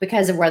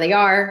because of where they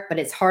are, but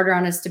it's harder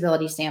on a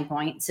stability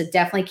standpoint. So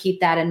definitely keep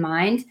that in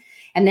mind.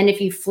 And then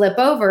if you flip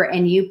over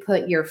and you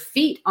put your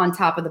feet on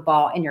top of the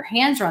ball and your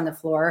hands are on the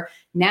floor,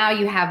 now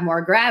you have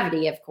more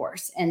gravity, of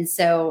course. And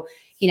so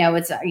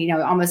it's,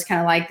 almost kind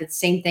of like the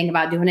same thing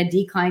about doing a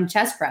decline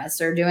chest press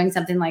or doing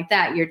something like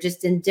that. You're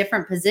just in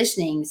different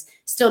positionings,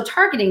 still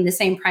targeting the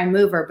same prime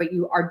mover, but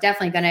you are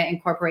definitely going to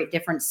incorporate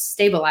different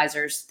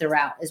stabilizers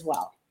throughout as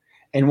well.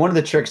 And one of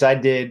the tricks I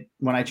did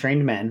when I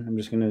trained men, I'm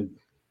just going to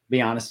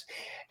be honest,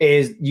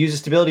 is use a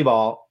stability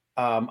ball.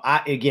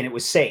 Again, it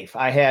was safe.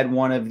 I had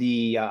one of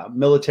the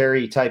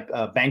military type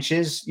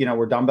benches,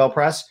 where dumbbell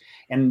press,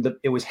 and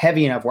it was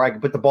heavy enough where I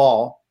could put the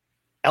ball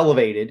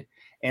elevated,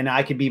 and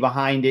I could be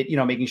behind it,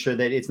 making sure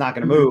that it's not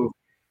going to move.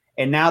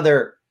 And now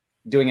they're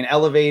doing an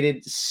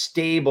elevated,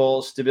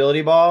 stable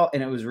stability ball.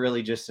 And it was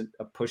really just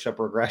a push-up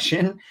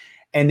regression.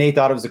 And they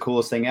thought it was the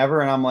coolest thing ever.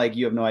 And I'm like,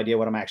 you have no idea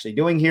what I'm actually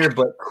doing here,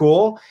 but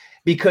cool.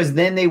 Because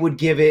then they would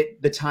give it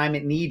the time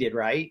it needed,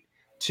 right,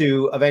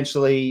 to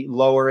eventually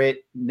lower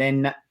it,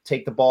 then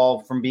take the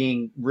ball from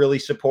being really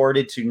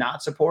supported to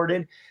not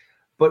supported.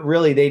 But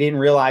really, they didn't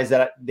realize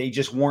that they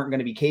just weren't going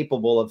to be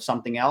capable of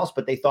something else,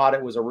 but they thought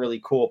it was a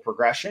really cool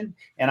progression.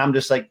 And I'm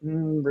just like,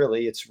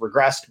 really, it's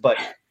regressed, but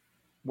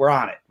we're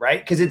on it, right?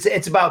 Because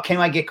it's about, can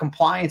I get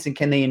compliance and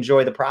can they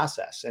enjoy the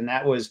process? And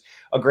that was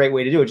a great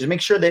way to do it. Just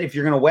make sure that if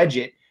you're going to wedge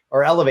it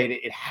or elevate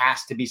it, it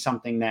has to be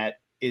something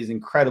that is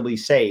incredibly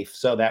safe.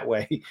 So that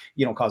way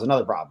you don't cause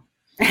another problem.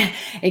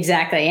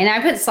 Exactly. And I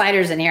put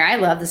sliders in here. I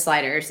love the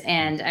sliders.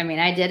 And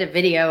I did a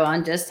video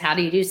on just how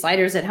do you do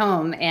sliders at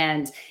home.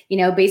 And,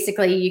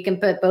 basically you can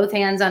put both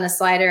hands on a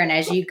slider, and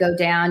as you go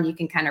down, you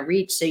can kind of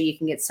reach, so you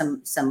can get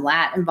some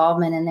lat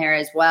involvement in there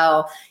as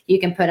well. You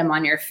can put them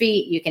on your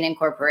feet. You can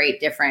incorporate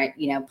different,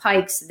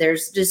 pikes.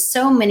 There's just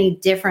so many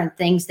different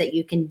things that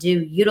you can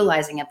do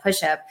utilizing a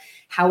push-up.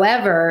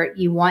 However,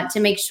 you want to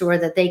make sure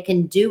that they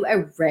can do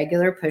a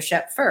regular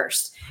push-up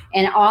first.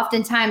 And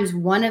oftentimes,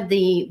 one of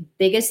the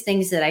biggest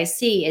things that I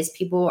see is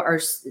people are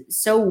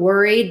so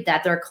worried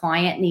that their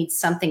client needs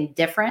something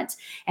different.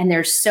 And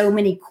there's so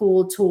many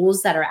cool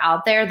tools that are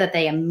out there that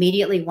they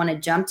immediately want to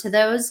jump to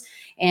those.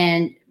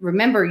 And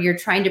remember, you're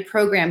trying to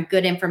program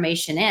good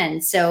information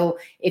in. So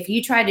if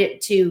you try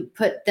to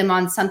put them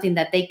on something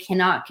that they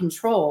cannot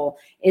control,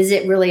 is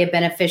it really a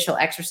beneficial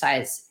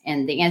exercise?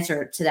 And the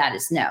answer to that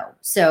is no.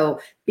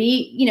 So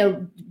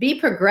be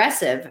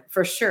progressive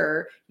for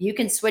sure. You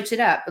can switch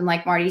it up. And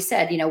like Marty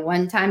said,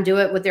 one time do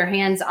it with your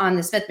hands on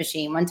the Smith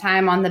machine, one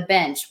time on the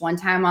bench, one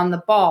time on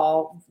the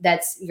ball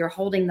you're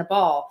holding the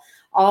ball,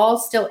 all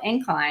still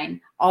incline,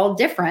 all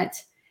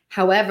different.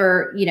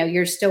 However,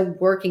 you're still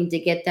working to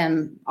get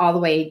them all the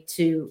way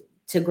to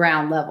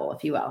ground level,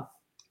 if you will.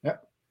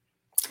 Yep.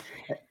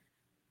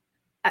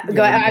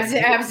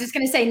 I was just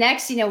going to say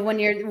next,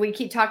 we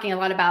keep talking a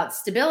lot about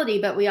stability,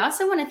 but we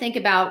also want to think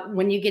about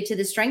when you get to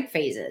the strength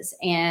phases.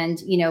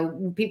 And,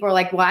 people are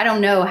like, well, I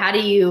don't know. How do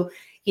you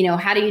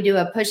do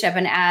a push-up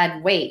and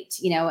add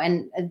weight?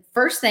 And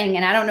first thing,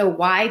 and I don't know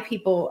why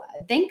people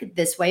think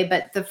this way,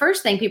 but the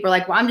first thing people are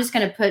like, well, I'm just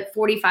going to put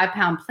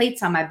 45-pound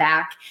plates on my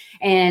back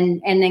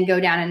and then go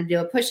down and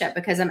do a push-up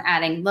because I'm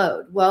adding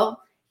load.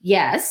 Well,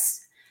 yes.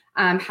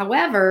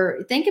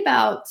 However, think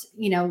about,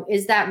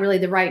 is that really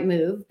the right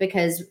move?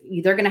 Because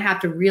they're going to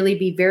have to really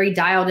be very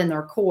dialed in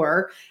their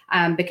core,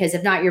 because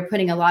if not, you're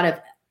putting a lot of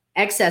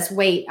excess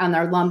weight on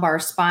their lumbar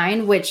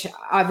spine, which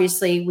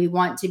obviously we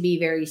want to be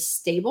very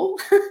stable.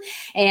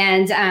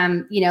 And,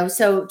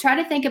 so try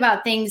to think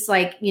about things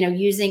like,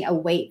 using a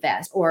weight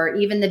vest or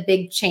even the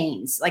big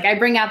chains. Like I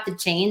bring out the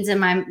chains and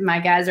my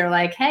guys are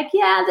like, heck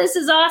yeah, this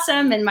is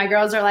awesome. And my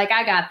girls are like,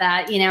 I got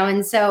that,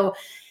 and so,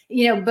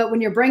 but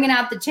when you're bringing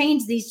out the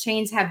chains, these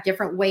chains have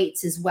different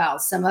weights as well.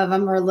 Some of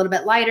them are a little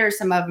bit lighter.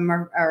 Some of them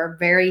are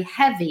very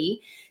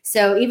heavy.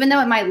 So even though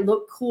it might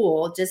look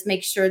cool, just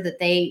make sure that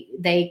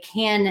they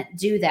can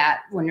do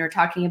that when you're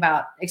talking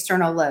about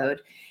external load.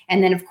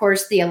 And then of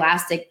course the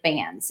elastic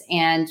bands.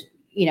 And,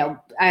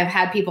 I've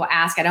had people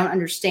ask, I don't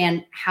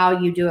understand how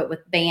you do it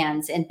with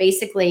bands. And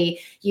basically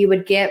you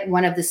would get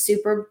one of the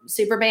super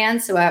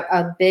bands. So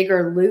a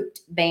bigger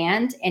looped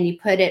band, and you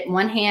put it in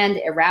one hand,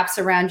 it wraps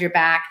around your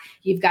back.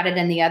 You've got it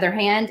in the other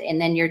hand,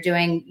 and then you're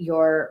doing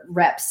your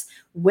reps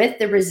with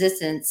the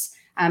resistance.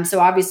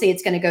 So obviously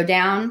it's going to go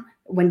down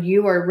when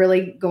you are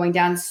really going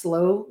down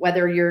slow,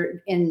 whether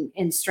you're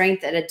in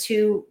strength at a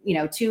 2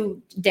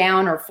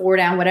 down or 4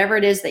 down, whatever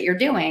it is that you're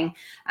doing.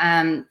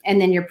 And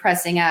then you're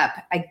pressing up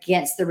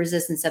against the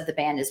resistance of the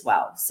band as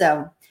well.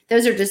 So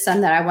those are just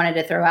some that I wanted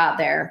to throw out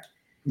there.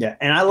 Yeah.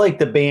 And I like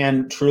the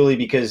band truly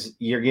because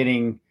you're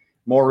getting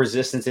more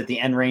resistance at the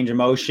end range of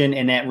motion.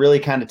 And that really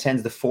kind of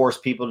tends to force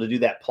people to do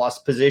that plus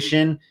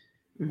position,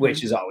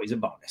 which is always a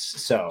bonus.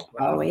 So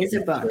always a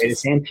bonus.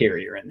 Greatest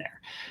anterior in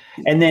there.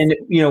 And then,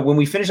 when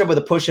we finish up with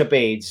the push-up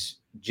aids,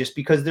 just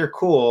because they're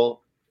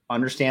cool,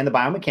 understand the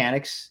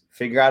biomechanics,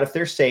 figure out if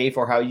they're safe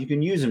or how you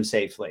can use them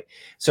safely.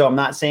 So I'm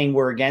not saying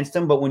we're against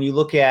them, but when you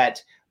look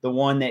at the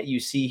one that you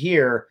see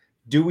here,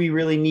 do we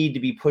really need to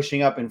be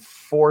pushing up and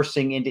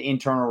forcing into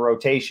internal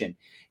rotation?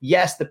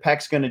 Yes, the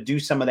pec's going to do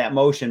some of that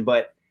motion,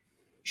 but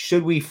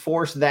should we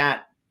force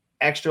that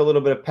extra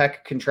little bit of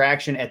pec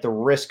contraction at the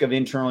risk of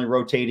internally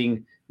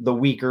rotating the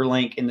weaker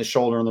link in the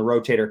shoulder and the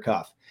rotator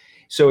cuff?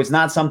 So it's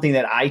not something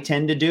that I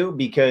tend to do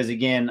because,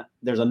 again,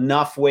 there's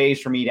enough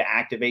ways for me to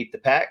activate the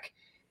pec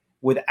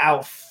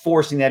without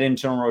forcing that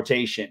internal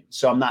rotation.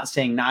 So I'm not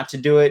saying not to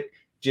do it.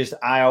 Just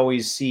I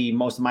always see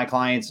most of my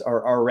clients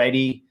are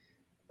already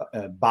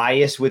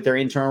biased with their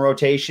internal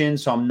rotation.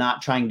 So I'm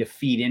not trying to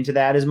feed into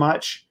that as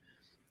much.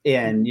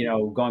 And,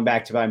 going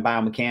back to my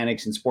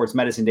biomechanics and sports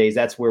medicine days,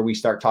 that's where we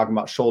start talking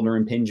about shoulder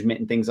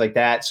impingement and things like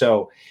that.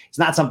 So it's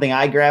not something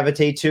I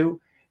gravitate to.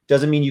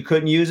 Doesn't mean you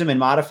couldn't use them and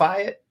modify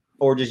it,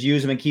 or just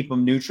use them and keep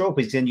them neutral,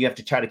 because then you have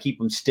to try to keep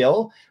them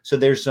still. So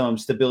there's some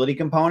stability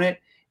component.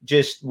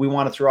 Just we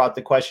want to throw out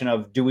the question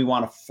of, do we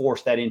want to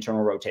force that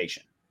internal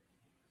rotation?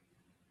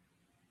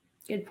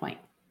 Good point.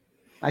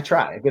 I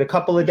try. I get a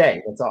couple a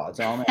day. That's all. That's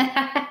all.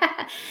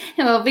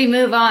 Well, if we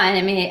move on,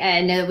 I mean,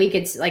 I know that we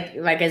could, like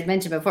I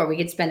mentioned before, we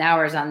could spend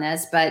hours on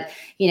this, but,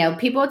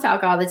 people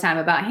talk all the time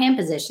about hand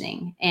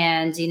positioning,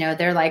 and,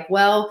 they're like,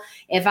 well,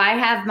 if I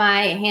have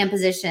my hand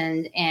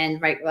positioned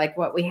and right, like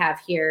what we have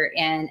here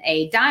in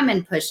a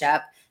diamond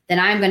push-up, then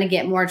I'm going to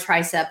get more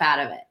tricep out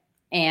of it.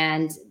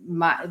 And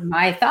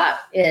my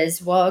thought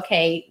is, well,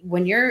 okay,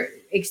 when you're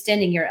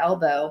extending your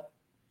elbow,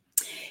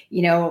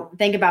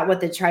 think about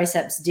what the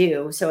triceps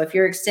do. So if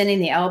you're extending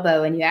the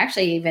elbow and you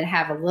actually even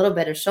have a little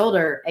bit of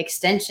shoulder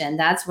extension,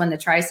 that's when the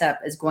tricep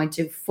is going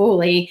to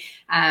fully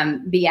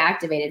be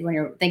activated when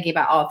you're thinking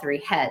about all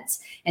three heads.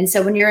 And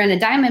so when you're in a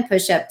diamond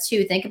push-up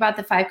too, think about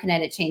the 5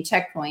 kinetic chain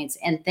checkpoints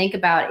and think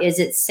about, is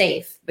it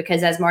safe?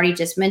 Because as Marty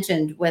just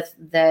mentioned with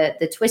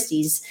the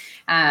twisties,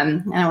 I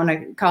don't want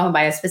to call them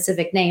by a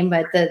specific name,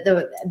 but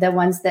the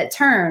ones that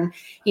turn,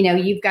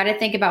 you've got to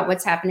think about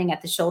what's happening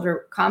at the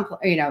shoulder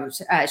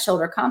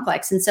shoulder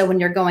complex. And so when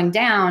you're going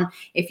down,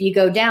 if you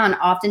go down,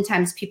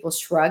 oftentimes people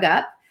shrug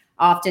up.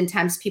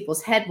 Oftentimes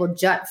people's head will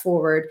jut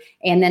forward,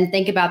 and then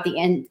think about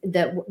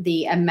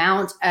the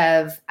amount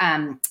of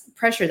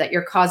pressure that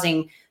you're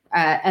causing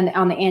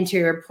on the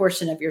anterior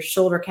portion of your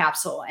shoulder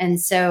capsule. And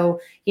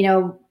so,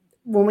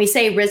 when we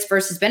say risk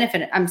versus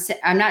benefit,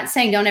 I'm not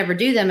saying don't ever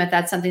do them if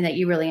that's something that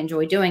you really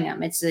enjoy doing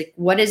them. It's like,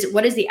 what is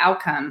the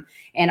outcome?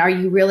 And are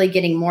you really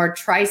getting more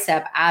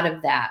tricep out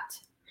of that?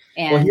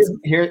 And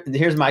well,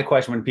 here's my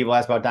question when people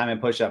ask about diamond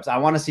push-ups. I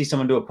want to see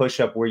someone do a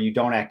push-up where you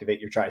don't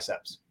activate your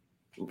triceps.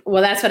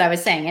 Well, that's what I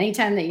was saying.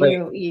 Anytime that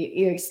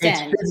you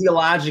extend, it's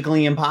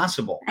physiologically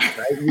impossible,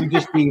 right? You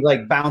just be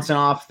like bouncing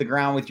off the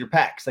ground with your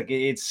pecs. Like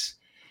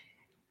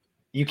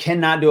you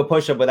cannot do a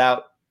push-up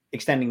without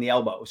extending the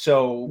elbow.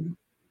 So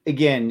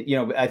again,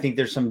 I think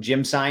there's some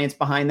gym science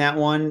behind that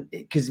one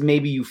because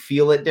maybe you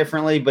feel it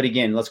differently. But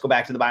again, let's go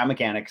back to the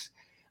biomechanics.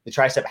 The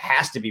tricep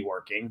has to be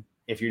working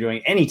if you're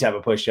doing any type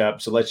of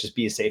push-up. So let's just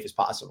be as safe as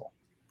possible.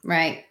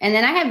 Right. And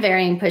then I have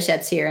varying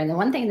push-ups here. And the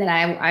one thing that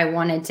I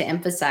wanted to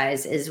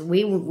emphasize is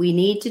we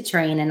need to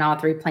train in all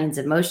three planes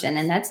of motion.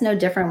 And that's no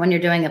different when you're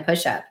doing a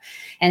push-up.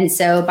 And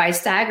so by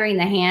staggering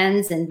the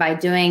hands and by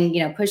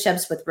doing,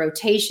 push-ups with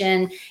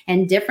rotation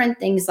and different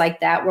things like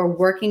that, we're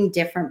working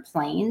different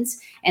planes.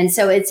 And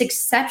so it's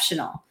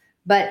exceptional.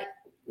 But,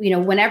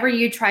 whenever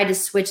you try to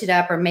switch it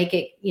up or make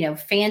it,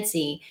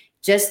 fancy,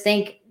 just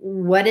think,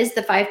 what is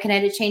the 5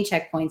 kinetic chain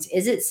checkpoints?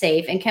 Is it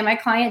safe? And can my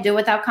client do it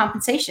without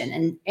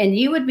compensation? And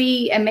you would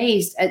be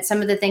amazed at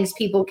some of the things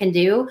people can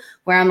do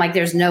where I'm like,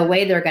 there's no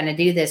way they're going to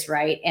do this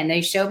right. And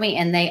they show me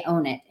and they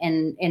own it.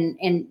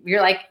 And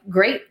you're like,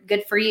 great,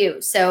 good for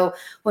you. So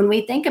when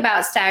we think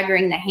about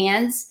staggering the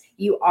hands,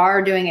 you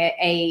are doing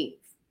a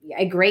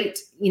great,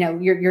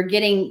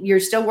 you're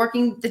still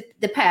working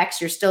the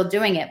pecs, you're still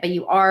doing it, but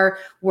you are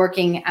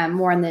working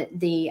more in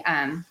the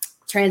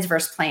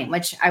transverse plane,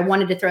 which I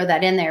wanted to throw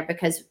that in there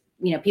because,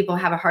 people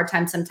have a hard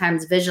time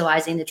sometimes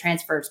visualizing the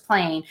transverse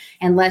plane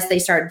unless they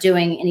start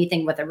doing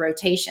anything with a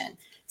rotation.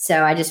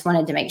 So I just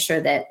wanted to make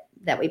sure that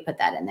we put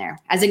that in there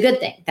as a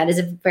good thing. That is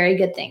a very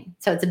good thing.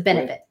 So it's a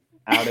benefit.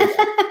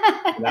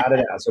 Without a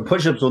doubt. So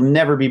push-ups will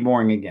never be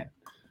boring again.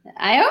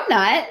 I hope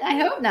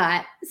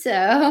not.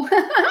 So,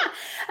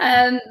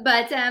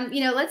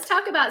 let's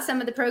talk about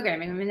some of the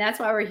programming. I mean, that's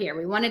why we're here.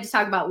 We wanted to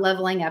talk about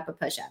leveling up a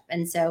push-up.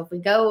 And so if we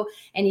go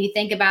and you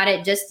think about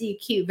it, just the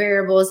acute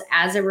variables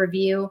as a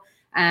review,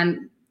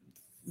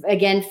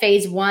 again,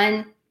 phase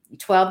 1,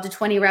 12 to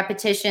 20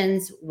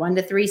 repetitions, 1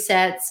 to 3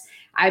 sets.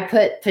 I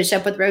put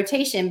push-up with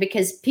rotation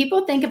because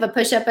people think of a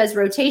push-up as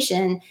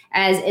rotation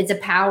as it's a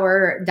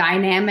power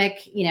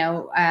dynamic,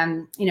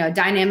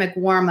 dynamic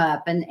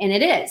warm-up. And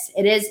it is.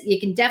 It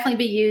can definitely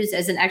be used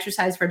as an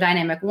exercise for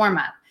dynamic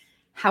warm-up.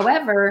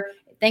 However,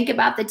 think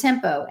about the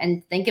tempo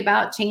and think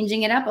about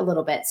changing it up a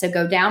little bit. So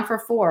go down for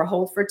 4,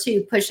 hold for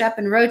 2, push up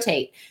and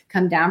rotate,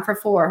 come down for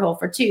 4, hold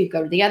for 2,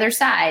 go to the other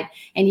side.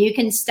 And you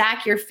can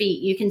stack your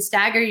feet. You can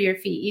stagger your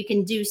feet. You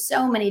can do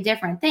so many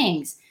different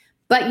things.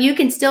 But you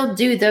can still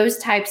do those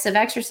types of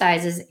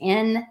exercises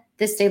in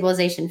the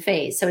stabilization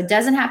phase. So it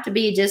doesn't have to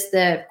be just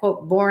the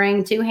quote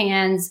boring 2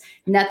 hands,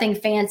 nothing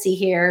fancy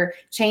here.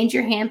 Change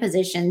your hand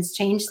positions,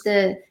 change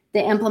the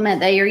implement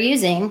that you're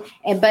using,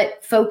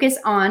 but focus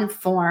on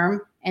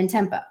form and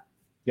tempo.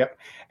 Yep.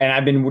 And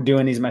I've been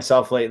doing these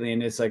myself lately,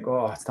 and it's like,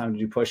 oh, it's time to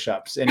do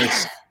push-ups. And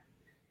it's,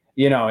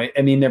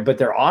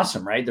 they're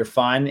awesome, right? They're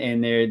fun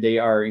and they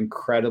are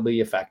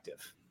incredibly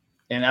effective.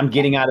 And I'm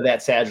getting out of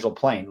that sagittal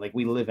plane. Like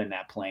we live in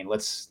that plane.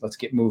 Let's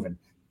get moving.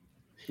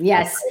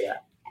 Yes.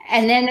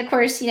 And then of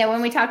course,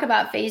 when we talk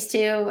about phase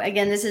 2,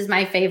 again, this is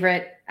my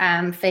favorite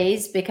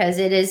phase because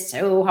it is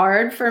so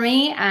hard for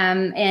me.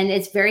 And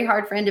it's very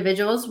hard for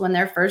individuals when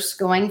they're first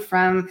going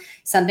from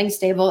something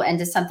stable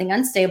into something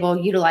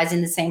unstable, utilizing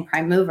the same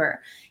prime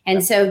mover.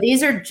 And so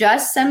these are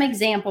just some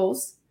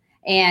examples.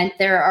 And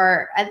there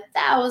are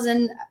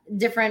 1,000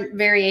 different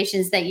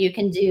variations that you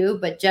can do,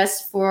 but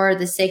just for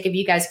the sake of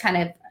you guys kind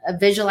of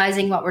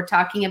visualizing what we're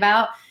talking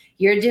about,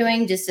 you're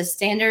doing just a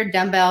standard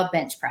dumbbell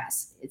bench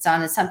press. It's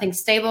on something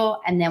stable.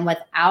 And then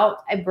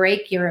without a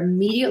break, you're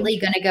immediately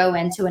going to go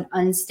into an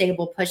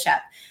unstable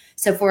push-up.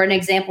 So for an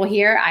example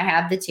here, I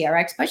have the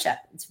TRX push-up.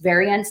 It's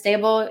very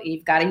unstable.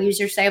 You've got to use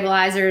your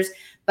stabilizers,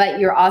 but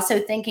you're also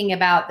thinking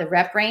about the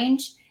rep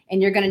range,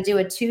 and you're going to do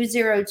a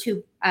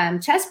 202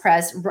 chest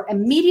press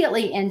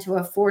immediately into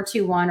a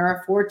 421 or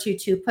a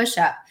 422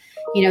 push-up.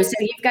 So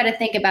you've got to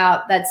think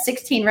about that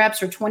 16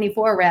 reps or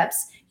 24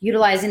 reps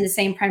utilizing the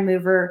same prime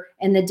mover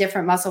and the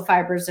different muscle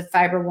fibers of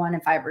fiber 1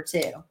 and fiber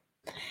 2.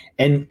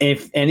 And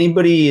if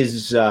anybody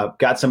is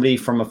got somebody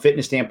from a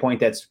fitness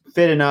standpoint that's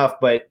fit enough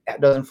but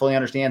doesn't fully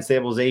understand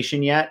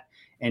stabilization yet,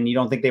 and you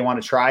don't think they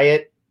want to try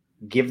it,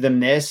 give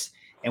them this.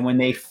 And when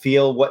they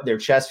feel what their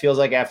chest feels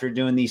like after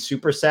doing these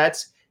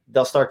supersets,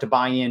 they'll start to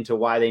buy into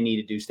why they need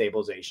to do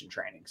stabilization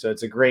training. So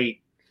it's a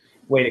great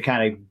way to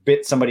kind of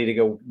bit somebody to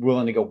go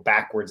willing to go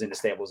backwards into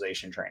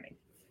stabilization training.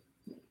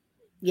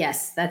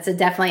 Yes, that's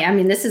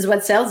definitely, this is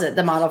what sells it,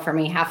 the model for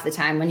me half the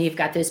time when you've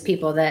got those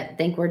people that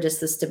think we're just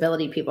the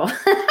stability people.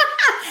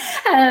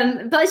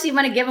 Plus you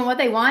want to give them what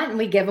they want and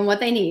we give them what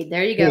they need.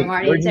 There you go,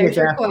 Marty. There's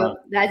your quote.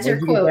 That's your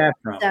quote.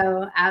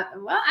 So,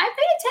 I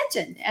pay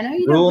attention. I know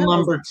you Rule don't realize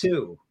number that.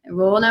 2.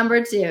 Rule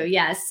number 2,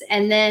 yes.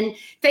 And then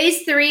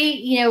phase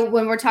 3,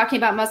 when we're talking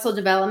about muscle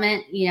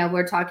development,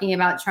 we're talking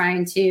about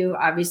trying to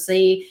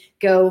obviously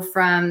go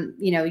from,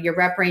 your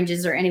rep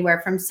ranges are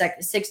anywhere from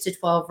 6 to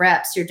 12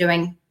 reps. You're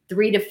doing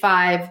 3 to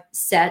 5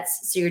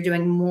 sets. So you're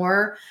doing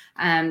more.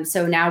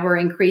 So now we're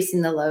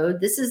increasing the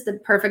load. This is the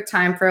perfect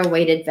time for a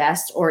weighted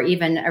vest or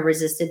even a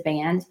resisted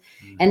band.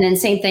 And then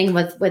same thing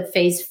with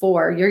phase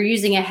 4. You're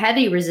using a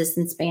heavy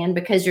resistance band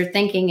because you're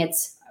thinking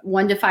it's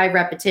 1 to 5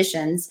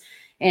 repetitions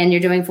and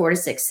you're doing 4 to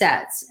 6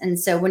 sets. And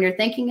so when you're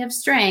thinking of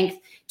strength,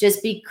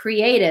 just be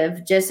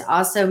creative. Just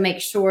also make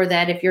sure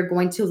that if you're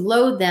going to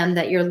load them,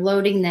 that you're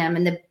loading them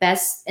in the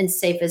best and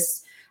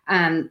safest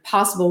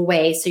possible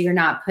way. So you're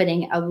not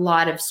putting a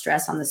lot of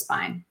stress on the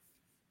spine.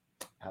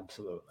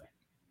 Absolutely.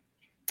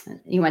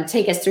 You want to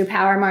take us through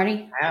power,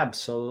 Marty?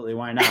 Absolutely.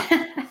 Why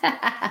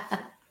not?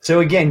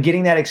 So again,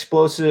 getting that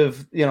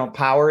explosive,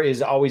 power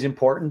is always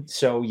important.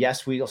 So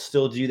yes, we'll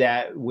still do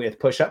that with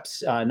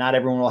push-ups. Not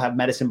everyone will have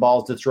medicine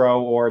balls to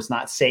throw, or it's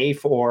not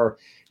safe, or,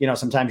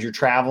 sometimes you're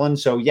traveling.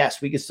 So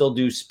yes, we can still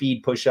do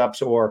speed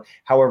push-ups or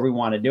however we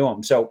want to do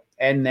them. So,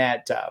 and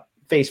that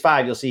phase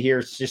 5, you'll see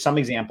here, just some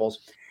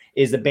examples,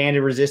 is the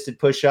banded resisted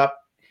push-up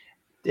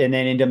and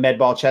then into med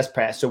ball chest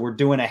press. So we're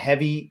doing a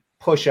heavy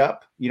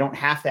push-up. You don't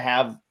have to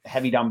have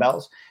heavy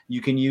dumbbells.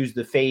 You can use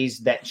the phase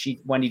that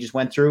Wendy just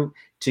went through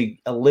to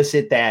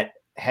elicit that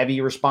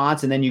heavy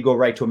response, and then you go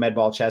right to a med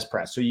ball chest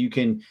press. So you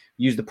can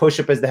use the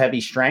push-up as the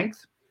heavy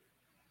strength,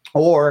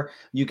 or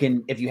you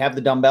can, if you have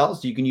the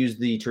dumbbells, you can use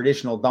the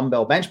traditional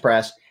dumbbell bench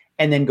press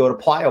and then go to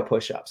plyo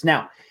push-ups.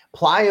 Now,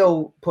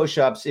 plyo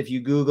push-ups, if you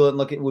Google it and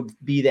look, it would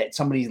be that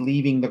somebody's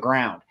leaving the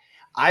ground.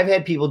 I've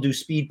had people do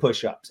speed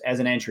push-ups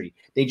as an entry.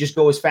 They just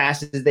go as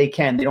fast as they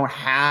can. They don't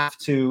have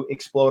to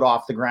explode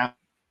off the ground.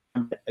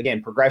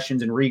 Again,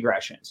 progressions and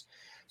regressions.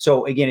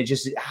 So again, it's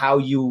just how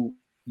you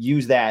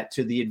use that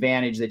to the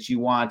advantage that you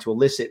want to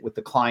elicit with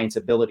the client's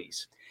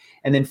abilities.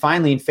 And then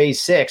finally, in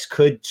phase 6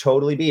 could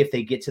totally be, if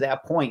they get to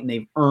that point and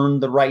they've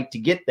earned the right to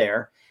get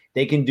there,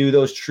 they can do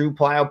those true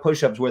plyo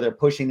push-ups where they're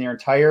pushing their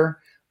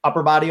entire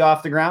upper body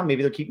off the ground.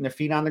 Maybe they're keeping their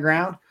feet on the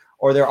ground,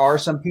 or there are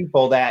some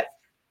people that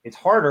it's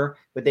harder,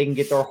 but they can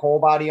get their whole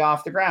body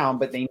off the ground,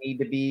 but they need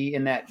to be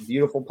in that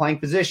beautiful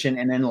plank position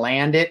and then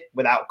land it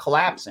without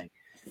collapsing.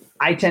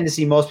 I tend to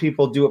see most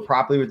people do it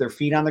properly with their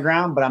feet on the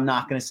ground, but I'm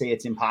not going to say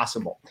it's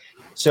impossible.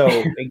 So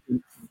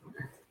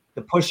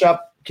the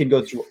push-up can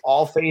go through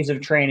all phases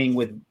of training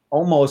with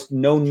almost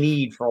no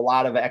need for a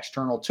lot of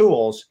external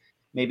tools,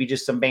 maybe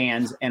just some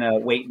bands and a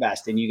weight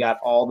vest, and you got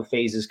all the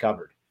phases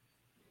covered.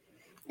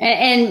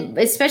 And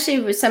especially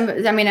with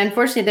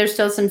unfortunately, there's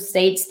still some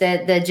states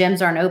that the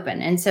gyms aren't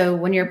open. And so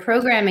when you're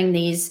programming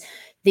these,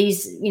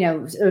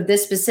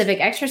 this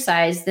specific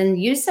exercise, then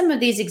use some of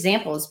these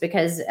examples,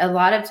 because a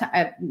lot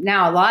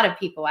of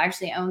people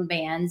actually own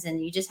bands,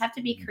 and you just have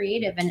to be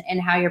creative in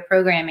how you're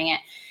programming it.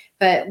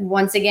 But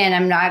once again,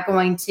 I'm not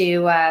going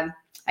to,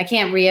 I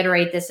can't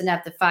reiterate this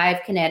enough, the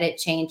 5 kinetic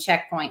chain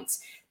checkpoints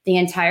the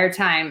entire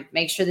time.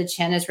 Make sure the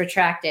chin is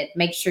retracted.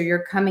 Make sure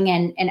you're coming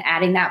in and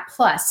adding that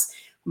plus.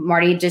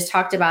 Marty just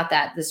talked about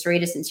that, the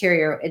serratus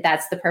anterior.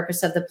 That's the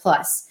purpose of the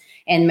plus.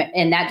 And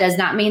that does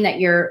not mean that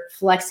you're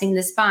flexing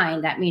the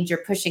spine. That means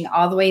you're pushing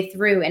all the way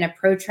through in a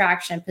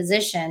protraction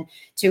position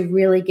to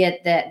really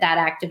get that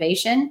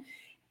activation.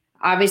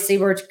 Obviously,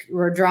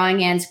 we're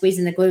drawing in,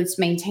 squeezing the glutes,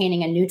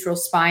 maintaining a neutral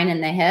spine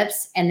in the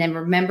hips. And then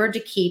remember to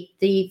keep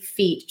the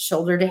feet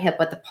shoulder to hip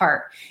width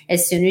apart.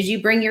 As soon as you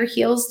bring your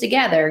heels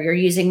together, you're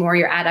using more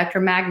your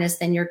adductor magnus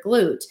than your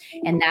glute.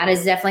 And that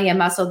is definitely a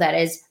muscle that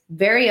is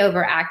very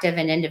overactive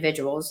in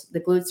individuals. The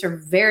glutes are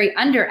very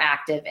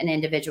underactive in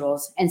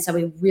individuals. And so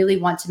we really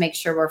want to make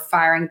sure we're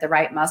firing the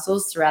right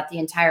muscles throughout the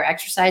entire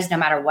exercise, no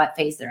matter what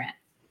phase they're in.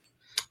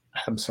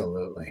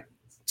 Absolutely.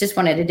 Just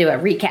wanted to do a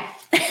recap.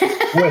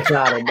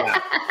 Without a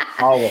doubt.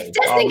 Always.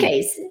 Just in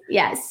case.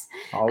 Yes.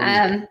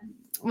 Always.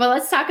 Well,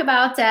 let's talk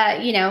about,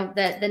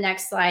 the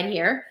next slide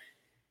here.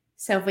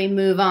 So if we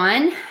move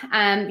on,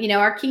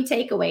 our key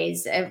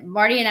takeaways,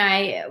 Marty and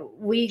I,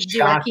 we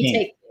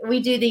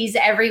do these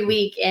every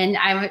week. And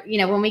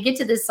when we get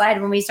to this slide,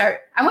 when we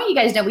start, I want you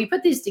guys to know we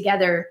put these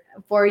together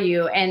for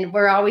you, and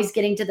we're always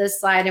getting to this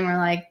slide and we're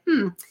like,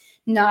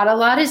 not a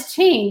lot has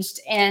changed.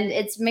 And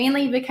it's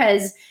mainly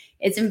because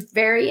it's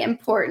very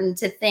important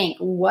to think,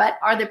 what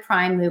are the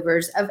prime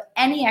movers of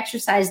any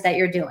exercise that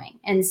you're doing?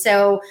 And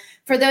so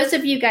for those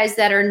of you guys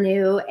that are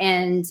new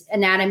and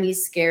anatomy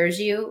scares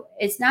you,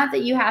 it's not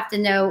that you have to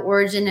know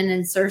origin and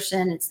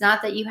insertion. It's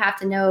not that you have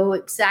to know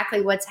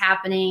exactly what's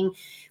happening,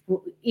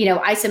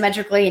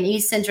 isometrically and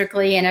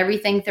eccentrically and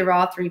everything through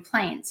all 3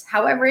 planes.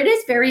 However, it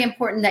is very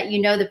important that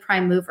you know the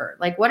prime mover.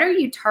 Like, what are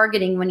you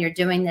targeting when you're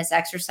doing this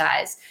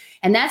exercise?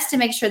 And that's to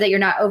make sure that you're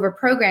not over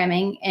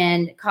programming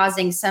and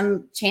causing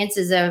some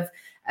chances of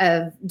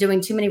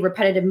doing too many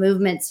repetitive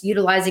movements,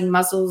 utilizing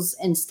muscles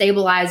and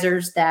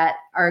stabilizers that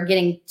are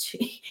getting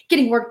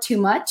worked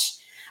too much.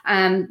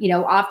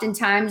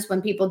 Oftentimes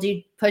when people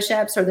do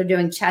push-ups or they're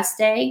doing chest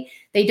day,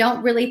 they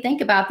don't really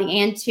think about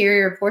the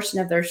anterior portion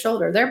of their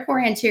shoulder, their poor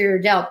anterior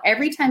delt.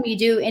 Every time you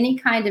do any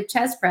kind of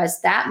chest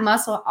press, that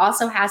muscle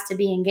also has to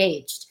be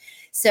engaged.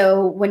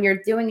 So when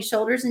you're doing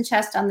shoulders and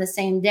chest on the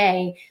same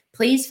day,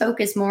 please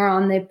focus more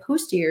on the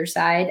posterior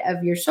side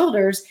of your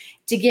shoulders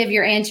to give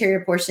your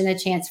anterior portion a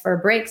chance for a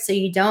break, so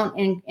you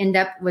don't end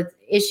up with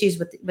issues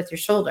with your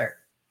shoulder.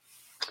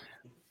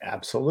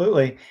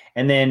 Absolutely.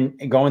 And then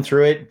going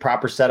through it,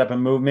 proper setup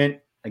and movement.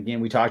 Again,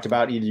 we talked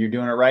about either you're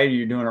doing it right or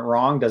you're doing it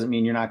wrong. Doesn't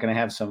mean you're not going to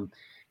have some,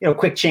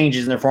 quick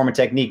changes in their form and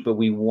technique, but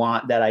we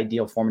want that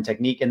ideal form and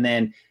technique. And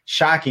then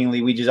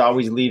shockingly, we just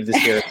always leave this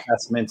here.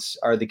 Assessments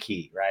are the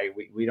key, right?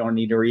 We don't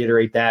need to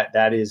reiterate that.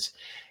 That is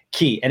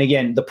key. And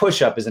again, the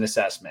push-up is an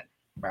assessment,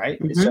 right?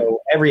 Mm-hmm. So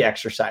every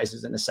exercise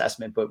is an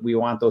assessment, but we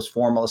want those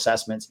formal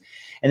assessments.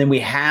 And then we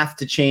have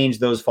to change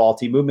those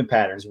faulty movement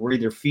patterns. We're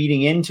either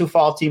feeding into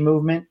faulty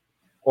movement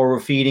or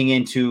we're feeding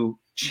into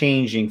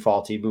changing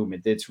faulty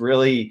movement. It's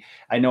really,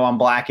 I know I'm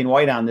black and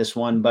white on this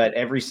one, but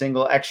every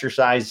single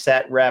exercise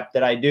set rep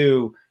that I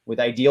do with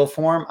ideal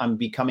form, I'm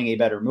becoming a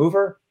better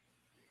mover.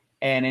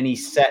 And any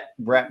set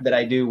rep that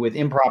I do with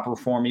improper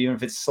form, even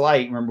if it's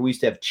slight, remember we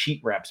used to have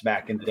cheat reps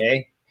back in the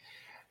day,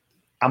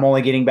 I'm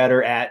only getting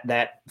better at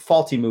that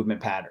faulty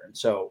movement pattern.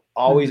 So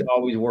always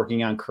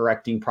working on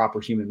correcting proper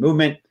human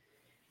movement.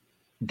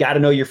 Got to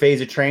know your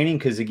phase of training,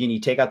 because again, you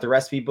take out the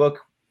recipe book.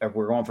 If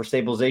we're going for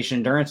stabilization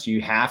endurance, you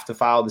have to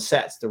follow the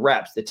sets, the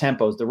reps, the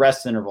tempos, the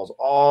rest intervals,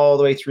 all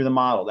the way through the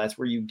model. That's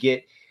where you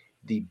get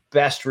the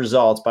best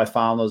results, by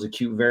following those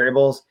acute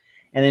variables.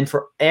 And then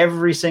for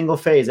every single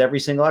phase, every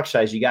single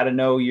exercise, you got to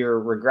know your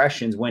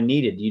regressions when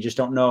needed. You just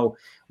don't know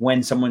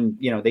when someone,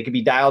 they could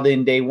be dialed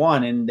in day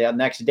one and the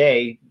next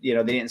day, they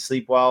didn't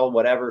sleep well,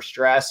 whatever,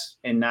 stress,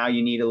 and now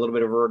you need a little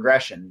bit of a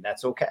regression.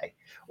 That's okay.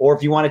 Or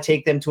if you want to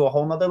take them to a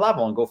whole nother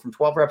level and go from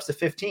 12 reps to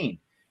 15,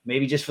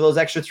 maybe just for those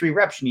extra 3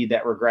 reps, you need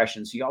that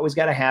regression. So you always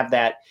got to have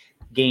that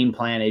game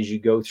plan as you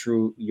go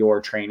through your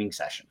training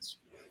sessions.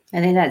 I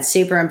think that's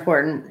super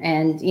important.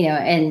 And,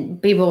 and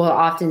people will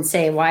often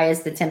say, why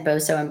is the tempo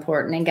so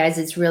important? And guys,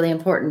 it's really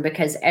important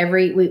because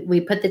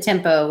we put the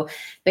tempo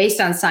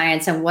based on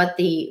science and what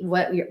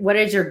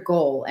is your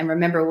goal. And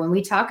remember, when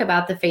we talk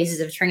about the phases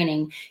of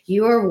training,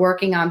 you are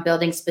working on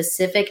building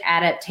specific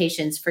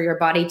adaptations for your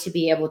body to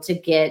be able to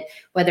get,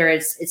 whether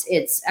it's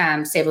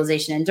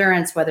stabilization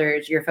endurance, whether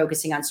you're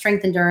focusing on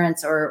strength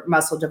endurance or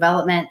muscle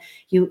development.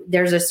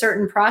 There's a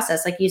certain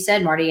process, like you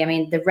said, Marty. I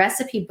mean, the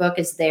recipe book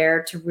is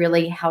there to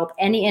really help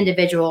any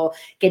individual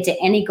get to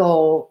any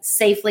goal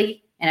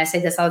safely. And I say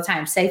this all the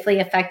time, safely,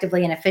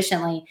 effectively, and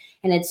efficiently.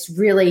 And it's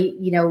really,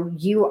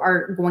 you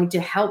are going to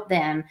help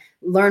them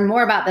learn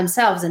more about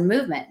themselves and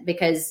movement,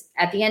 because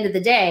at the end of the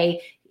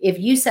day, if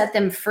you set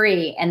them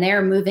free and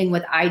they're moving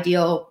with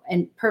ideal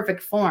and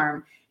perfect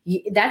form,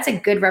 that's a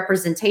good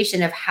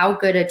representation of how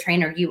good a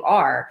trainer you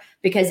are,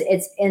 because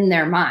it's in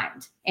their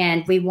mind.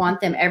 And we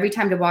want them every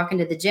time to walk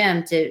into the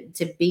gym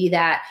to be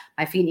that,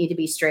 my feet need to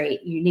be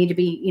straight. You need to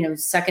be,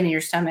 sucking in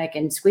your stomach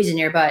and squeezing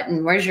your butt.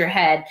 And where's your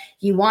head?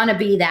 You want to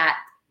be that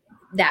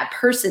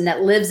person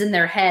that lives in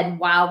their head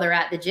while they're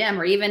at the gym,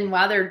 or even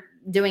while they're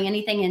doing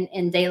anything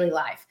in daily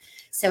life.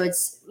 So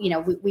it's,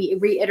 we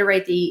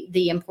reiterate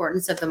the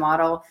importance of the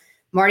model.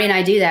 Marty and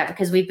I do that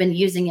because we've been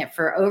using it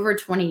for over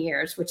 20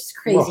 years, which is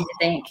crazy to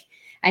think.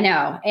 I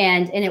know.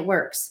 And it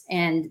works.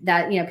 And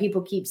that,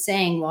 people keep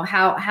saying, well,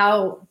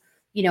 how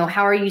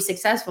are you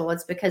successful?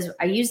 It's because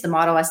I use the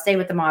model, I stay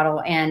with the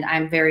model, and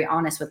I'm very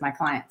honest with my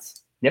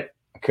clients. Yep.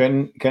 I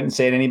couldn't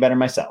say it any better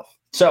myself.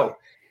 So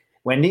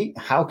Wendy,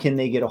 how can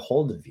they get a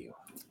hold of you?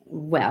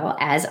 Well,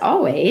 as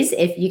always,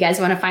 if you guys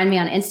want to find me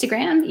on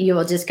Instagram, you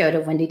will just go to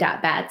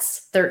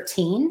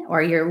wendy.batts13,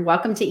 or you're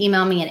welcome to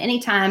email me at any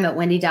time at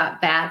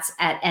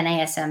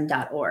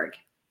wendy.batts@nasm.org.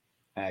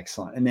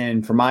 Excellent. And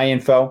then for my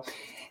info,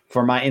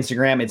 for my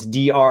Instagram, it's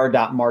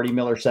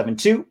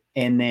dr.martymiller72,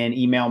 and then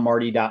email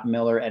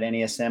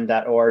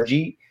marty.miller@nasm.org.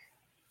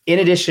 In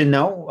addition,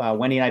 though,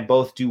 Wendy and I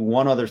both do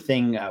one other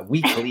thing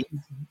weekly.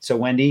 So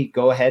Wendy,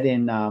 go ahead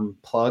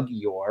and plug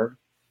your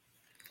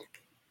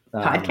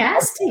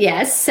podcast.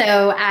 Yes.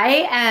 So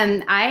I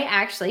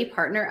actually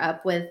partner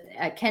up with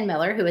Ken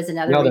Miller, who is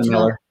another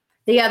regional.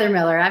 The other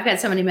Miller. I've got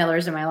so many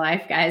Millers in my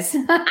life, guys.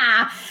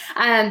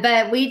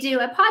 But we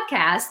do a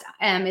podcast.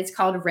 It's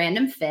called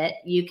Random Fit.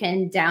 You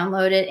can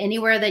download it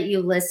anywhere that you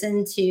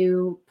listen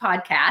to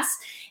podcasts.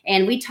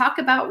 And we talk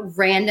about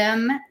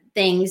random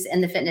things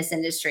in the fitness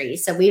industry.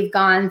 So we've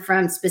gone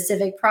from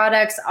specific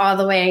products all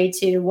the way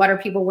to what are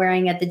people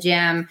wearing at the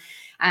gym.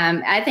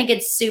 I think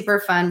it's super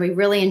fun. We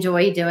really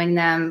enjoy doing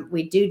them.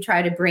 We do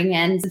try to bring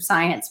in some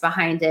science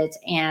behind it.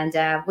 And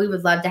we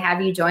would love to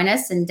have you join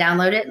us and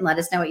download it and let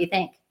us know what you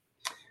think.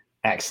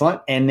 Excellent.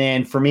 And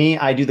then for me,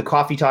 I do the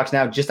coffee talks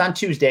now just on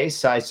Tuesdays.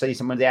 So I see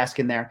someone's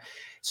asking there.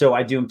 So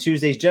I do them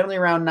Tuesdays, generally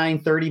around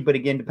 9:30, but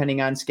again,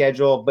 depending on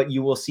schedule, but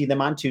you will see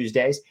them on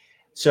Tuesdays.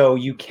 So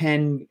you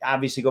can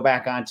obviously go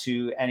back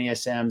onto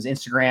NASM's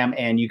Instagram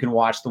and you can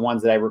watch the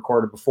ones that I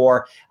recorded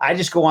before. I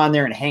just go on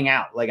there and hang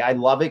out. Like, I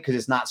love it because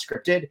it's not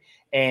scripted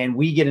and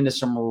we get into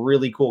some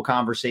really cool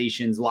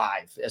conversations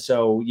live.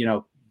 So,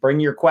 bring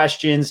your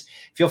questions.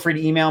 Feel free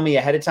to email me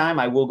ahead of time.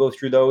 I will go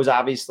through those,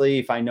 obviously,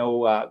 if I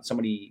know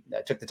somebody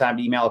took the time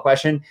to email a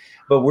question.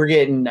 But we're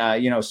getting,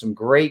 some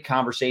great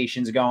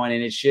conversations going,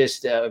 and it's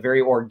just a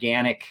very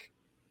organic,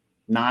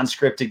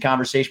 non-scripted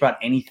conversation about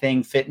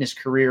anything, fitness,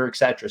 career,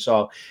 etc.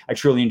 So I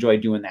truly enjoy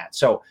doing that.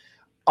 So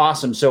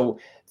awesome. So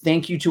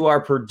thank you to our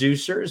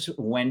producers,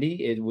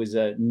 Wendy. It was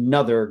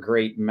another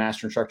great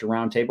Master Instructor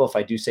Roundtable, if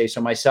I do say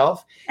so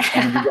myself.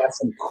 And we got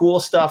some cool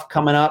stuff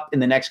coming up in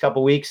the next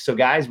couple of weeks. So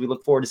guys, we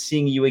look forward to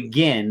seeing you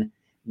again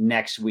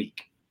next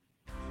week.